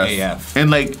 Oh yes. AF. In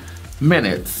like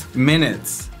minutes.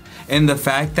 And the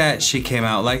fact that she came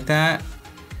out like that,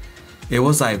 it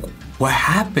was like, what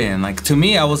happened? Like to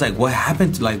me, I was like, what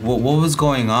happened? Like what was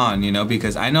going on?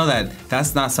 Because I know that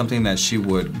that's not something that she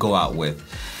would go out with.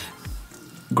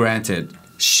 Granted,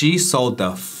 she sold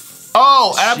the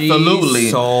oh, absolutely.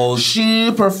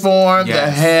 She performed the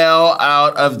hell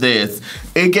out of this.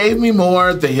 It gave me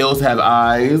more The Hills Have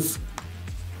Eyes.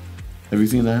 Have you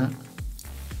seen that?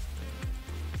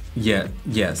 Yeah.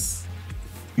 Yes.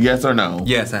 Yes or no?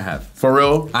 Yes, I have. For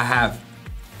real? I have.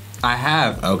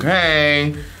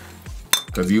 Okay.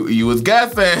 Because you was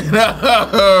guessing.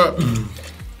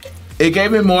 It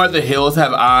gave me more The Hills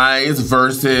Have Eyes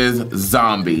versus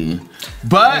Zombie.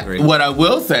 But what I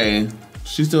will say,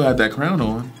 she still had that crown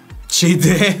on. She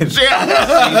did. She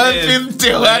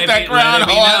still had that crown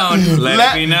on.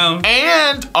 Let it be known.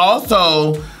 And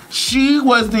also, she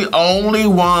was the only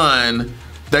one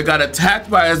that got attacked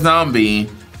by a zombie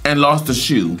and lost a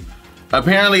shoe.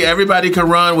 Apparently, everybody could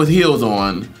run with heels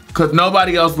on because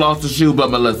nobody else lost a shoe but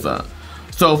Melissa.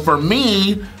 So for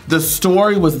me, the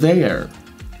story was there.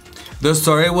 The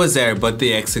story was there, but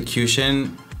the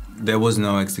execution, there was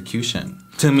no execution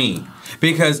to me.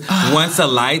 Because once the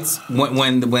lights,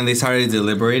 when they started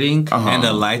deliberating and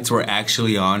the lights were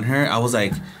actually on her, I was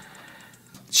like,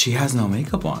 she has no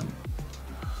makeup on.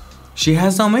 She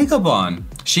has no makeup on.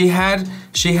 She had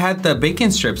the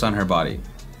bacon strips on her body.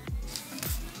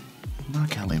 Not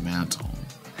Kelly Mantle.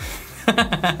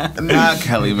 Not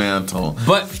Kelly Mantle.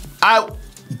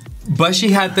 But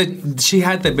she had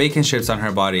the bacon strips on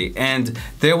her body, and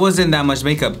there wasn't that much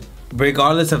makeup.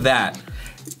 Regardless of that,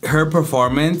 her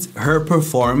performance,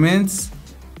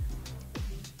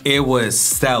 it was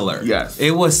stellar. Yes,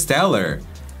 it was stellar.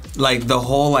 Like the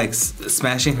whole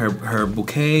smashing her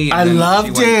bouquet. And I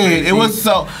loved it. It was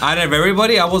so. Out of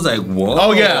everybody, I was like, whoa.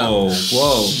 Oh yeah.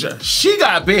 Whoa. She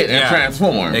got bit and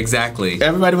transformed. Exactly.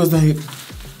 Everybody was like.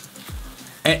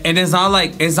 And it's not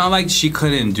like she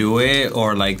couldn't do it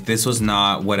or like this was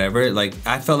not whatever. Like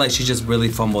I felt like she just really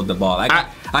fumbled the ball.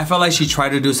 I felt like she tried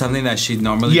to do something that she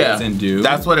normally doesn't do.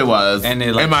 That's what it was. And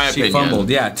in my opinion, fumbled.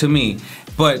 Yeah, to me.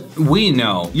 But we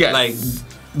know, like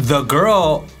the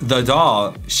girl, the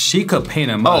doll, she could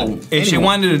paint a mug. If she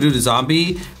wanted to do the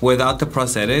zombie without the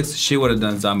prosthetics, she would have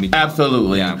done zombie.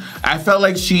 Absolutely. Yeah. I felt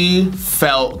like she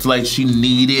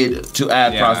needed to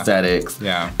add prosthetics.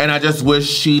 Yeah. And I just wish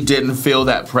she didn't feel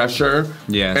that pressure.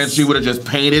 Yes. And she would have just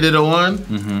painted it on.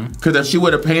 Because if she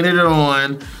would have painted it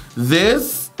on,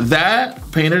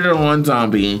 painted it on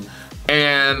zombie,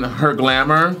 and her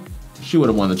glamour, she would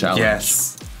have won the challenge.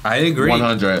 Yes. I agree.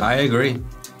 100. I agree.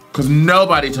 Because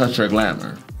nobody touched her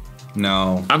glamour.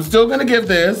 No. I'm still going to give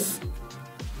this.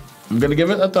 I'm going to give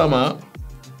it a thumb up.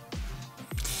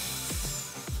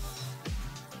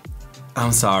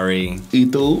 I'm sorry.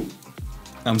 Itu?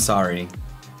 I'm sorry.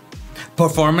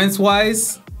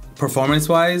 Performance-wise,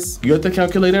 you have to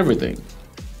calculate everything.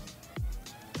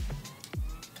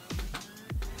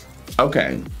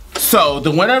 Okay. So,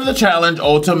 the winner of the challenge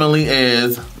ultimately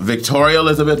is Victoria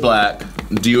Elizabeth Black.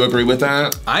 Do you agree with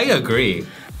that? I agree.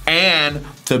 And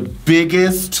the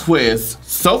biggest twist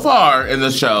so far in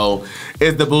the show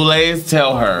is the Boulets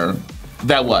tell her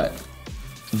that what?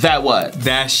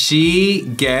 That she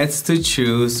gets to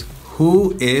choose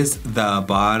who is the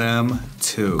bottom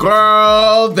two.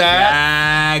 Girl,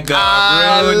 that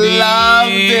I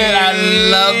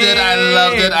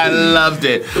loved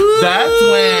it. That's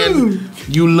when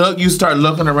you start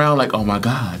looking around like, oh my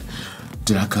God,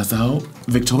 did I cuss out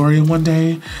Victoria one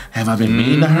day? Have I been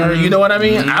mean to her? You know what I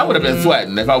mean? I would have been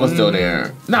sweating if I was still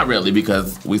there. Not really,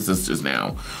 because we sisters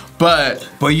now. But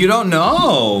you don't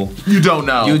know. You don't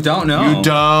know. You don't know. You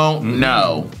don't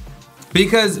know.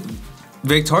 Because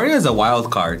Victoria is a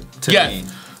wild card to me.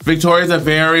 Victoria's a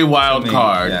very wild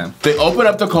card. Yeah. They open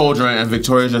up the cauldron and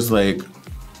Victoria's just like...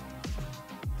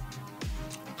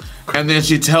 And then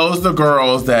she tells the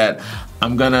girls that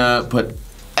I'm gonna put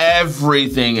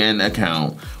everything in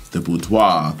account. The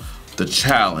boudoir, the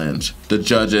challenge, the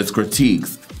judges'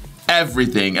 critiques,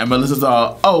 everything. And Melissa's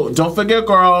all, oh, don't forget,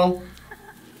 girl.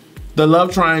 The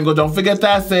love triangle, don't forget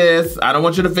that, sis. I don't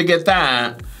want you to forget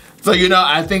that. So,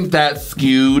 I think that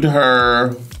skewed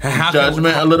her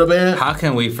judgment a little bit. How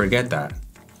can we forget that?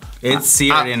 It's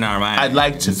seared in our mind. I'd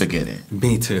like to forget it.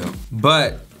 Me too.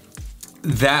 But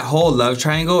that whole love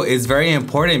triangle is very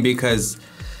important because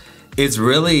it's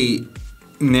really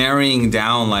narrowing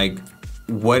down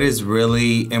what is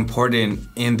really important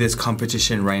in this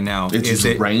competition right now. It's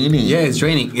raining. Yeah, it's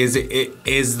raining. Is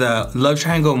the love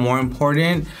triangle more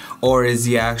important, or is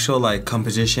the actual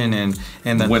competition and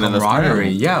the winning camaraderie?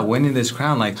 Yeah, winning this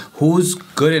crown. Who's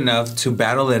good enough to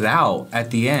battle it out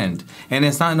at the end? And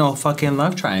it's not no fucking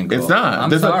love triangle. It's not.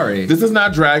 I'm sorry. This is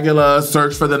not Dragula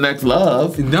search for the next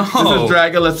love. No. This is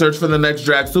Dragula search for the next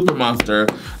drag super monster.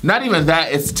 Not even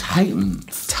that. It's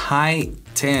Titans.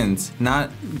 Titans, not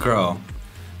girl.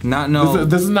 Not no.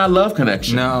 This is not Love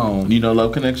Connection. No. You know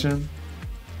Love Connection?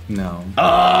 No.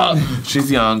 Oh, she's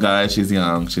young, guys. She's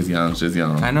young.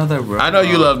 I know that. I know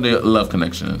you love Love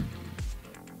Connection.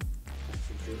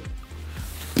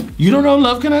 You don't know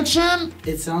Love Connection?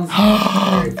 It sounds.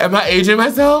 Am I aging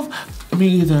myself? Me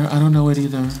either. I don't know it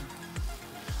either.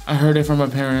 I heard it from my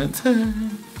parents.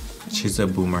 She's a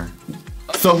boomer.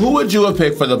 So who would you have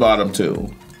picked for the bottom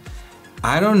two?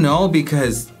 I don't know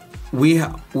because we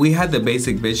had the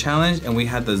basic bitch challenge and we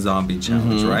had the zombie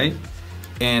challenge, right?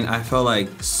 And I felt like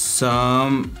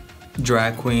some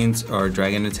drag queens or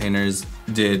drag entertainers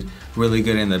did really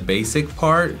good in the basic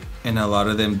part, and a lot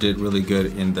of them did really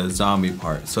good in the zombie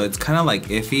part. So it's kind of like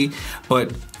iffy,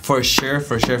 but for sure,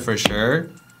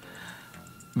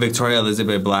 Victoria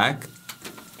Elizabeth Black,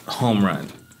 home run.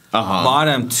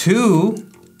 Bottom two,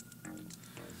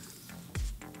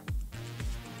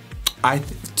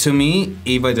 to me,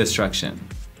 Evah Destruction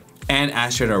and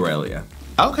Astrud Aurelia.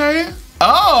 Okay.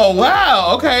 Oh,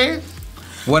 wow. Okay.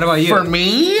 What about you? For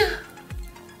me,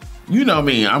 you know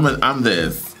me. I'm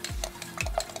this.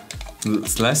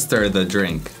 Let's stir the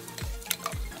drink.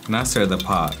 Not stir the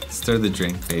pot. Stir the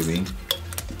drink, baby.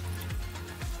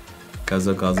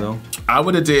 Guzzle, guzzle. I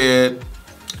would have did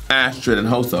Astrud and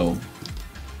Hoso.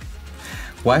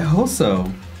 Why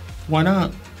Hoso? Why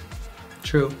not?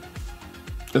 True.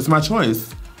 It's my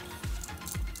choice.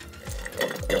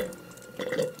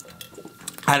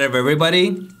 Out of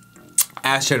everybody,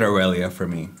 Astrud Aurelia for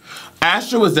me.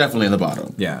 Astrud was definitely in the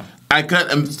bottom. Yeah. I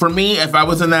could, for me, if I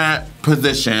was in that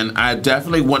position, I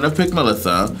definitely wouldn't have picked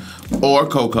Melissa or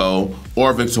Koco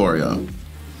or Victoria.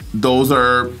 Those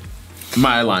are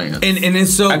my alliance. And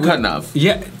it's so... I couldn't have.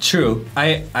 Yeah, true.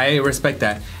 I respect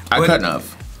that. I couldn't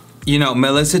have. You know,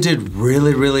 Melissa did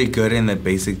really, really good in the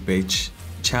basic bitch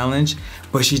challenge,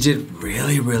 but she did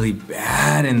really, really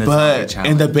bad in the zombie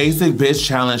challenge. In the basic bitch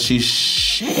challenge, she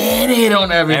shitted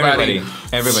on everybody.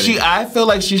 Everybody. I feel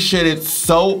like she shitted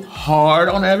so hard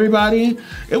on everybody.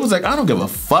 It was like, I don't give a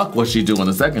fuck what she do in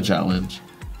the second challenge.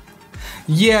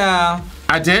 Yeah.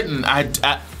 I didn't.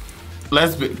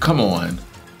 Come on.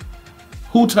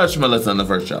 Who touched Melissa in the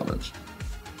first challenge?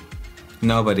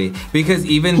 Nobody. Because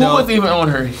Who was even on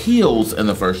her heels in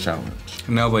the first challenge?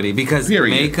 Nobody. Because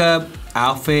Period. Makeup,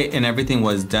 outfit, and everything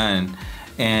was done.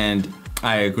 And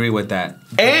I agree with that.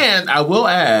 And I will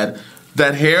add,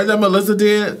 that hair that Melissa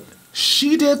did,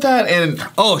 she did that in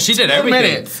she did 10 everything.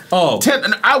 minutes.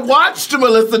 10. I watched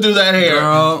Melissa do that hair.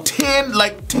 Girl. 10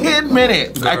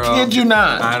 minutes. Girl, I kid you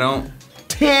not.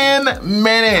 10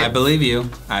 minutes. I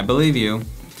believe you.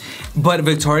 But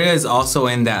Victoria is also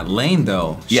in that lane,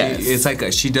 though. Yes. It's like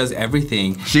she does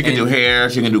everything. She can do hair,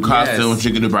 she can do costumes,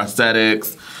 she can do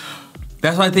prosthetics.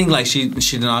 That's why I think like she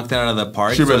knocked it out of the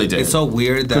park. She really did. It's so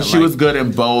weird that she was good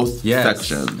in both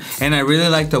sections. And I really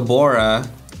liked Abhora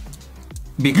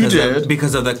because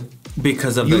of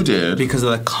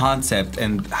the concept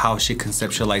and how she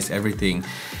conceptualized everything.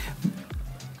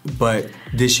 But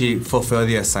did she fulfill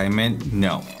the assignment?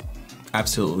 No,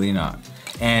 absolutely not.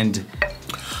 And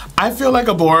I feel like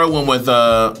Abhora went with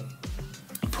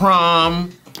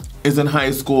prom, is in high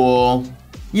school.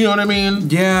 You know what I mean?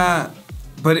 Yeah,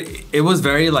 but it was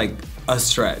very like a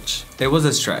stretch. It was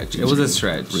a stretch.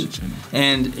 Reaching.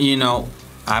 And you know,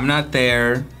 I'm not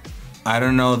there. I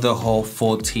don't know the whole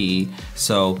full tea.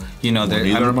 So you know,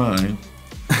 neither am I.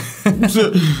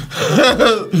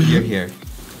 You're here.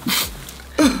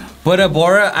 But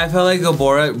Abhora, I felt like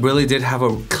Abhora really did have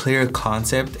a clear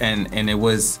concept and it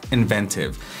was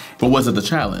inventive. But was it the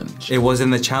challenge? It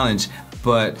wasn't the challenge,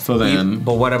 but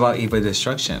but what about Evah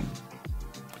Destruction?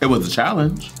 It was a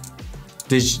challenge.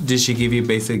 Did she give you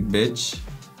basic bitch?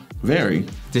 Very.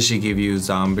 Did she give you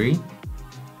zombie?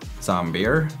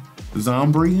 Zombier?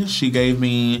 Zombie? She gave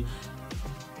you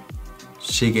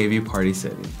Party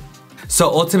City. So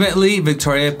ultimately,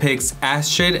 Victoria picks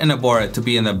Astrud and Abhora to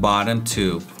be in the bottom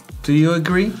two. Do you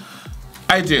agree?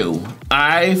 I do.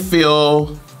 I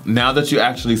feel, now that you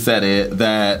actually said it,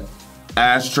 that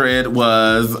Astrud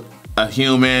was a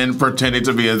human pretending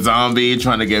to be a zombie,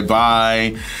 trying to get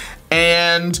by.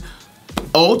 And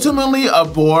ultimately,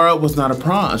 Abhora was not a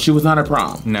prom. She was not a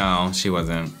prom. No, she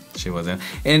wasn't.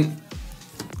 And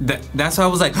that's why I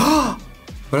was like, oh!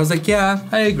 But I was like, yeah,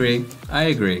 I agree.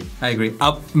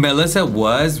 Melissa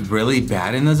was really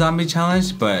bad in the zombie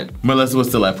challenge, but... Melissa was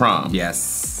still at prom.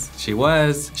 Yes, she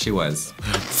was.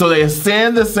 So they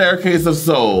ascend the staircase of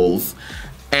souls,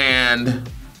 and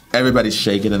everybody's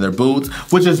shaking in their boots,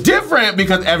 which is different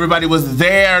because everybody was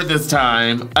there this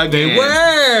time again. They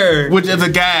were! Which is a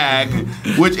gag,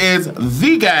 which is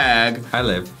the gag. I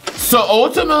live. So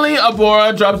ultimately,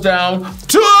 Abhora drops down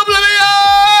to oblivion!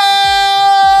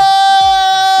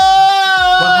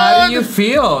 How do you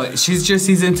feel? She's your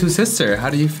season 2 sister. How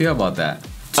do you feel about that?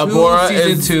 Abhora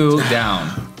season is 2 down.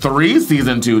 3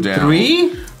 season 2 down.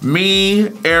 3? Me,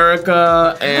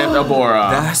 Erica, and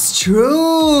Abhora. That's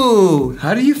true.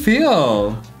 How do you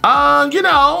feel? You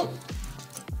know,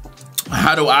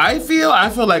 how do I feel? I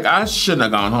feel like I shouldn't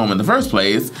have gone home in the first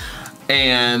place.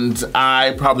 And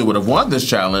I probably would have won this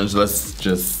challenge. Let's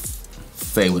just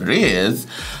say what it is.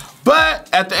 But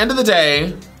at the end of the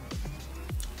day,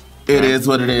 it is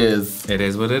what it is. It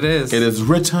is what it is. It is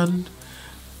written.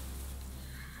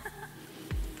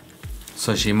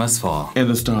 So she must fall. In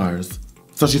the stars.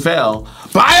 So she fell.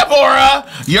 Bye,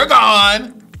 Abhora! You're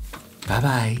gone!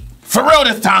 Bye-bye. For real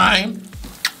this time!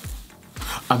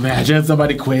 Imagine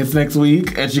somebody quits next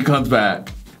week and she comes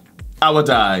back. I would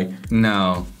die.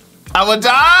 No. I would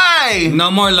die!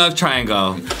 No more love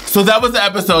triangle. So that was the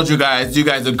episode, you guys. You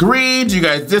guys agreed? You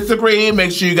guys disagreed?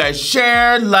 Make sure you guys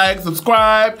share, like,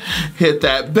 subscribe, hit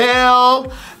that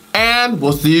bell, and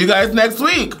we'll see you guys next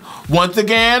week. Once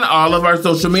again, all of our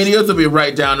social medias will be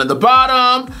right down at the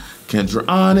bottom. Kendra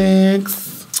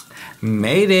Onixxx.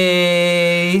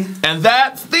 Mayday. And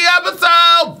that's the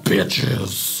episode,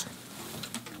 bitches.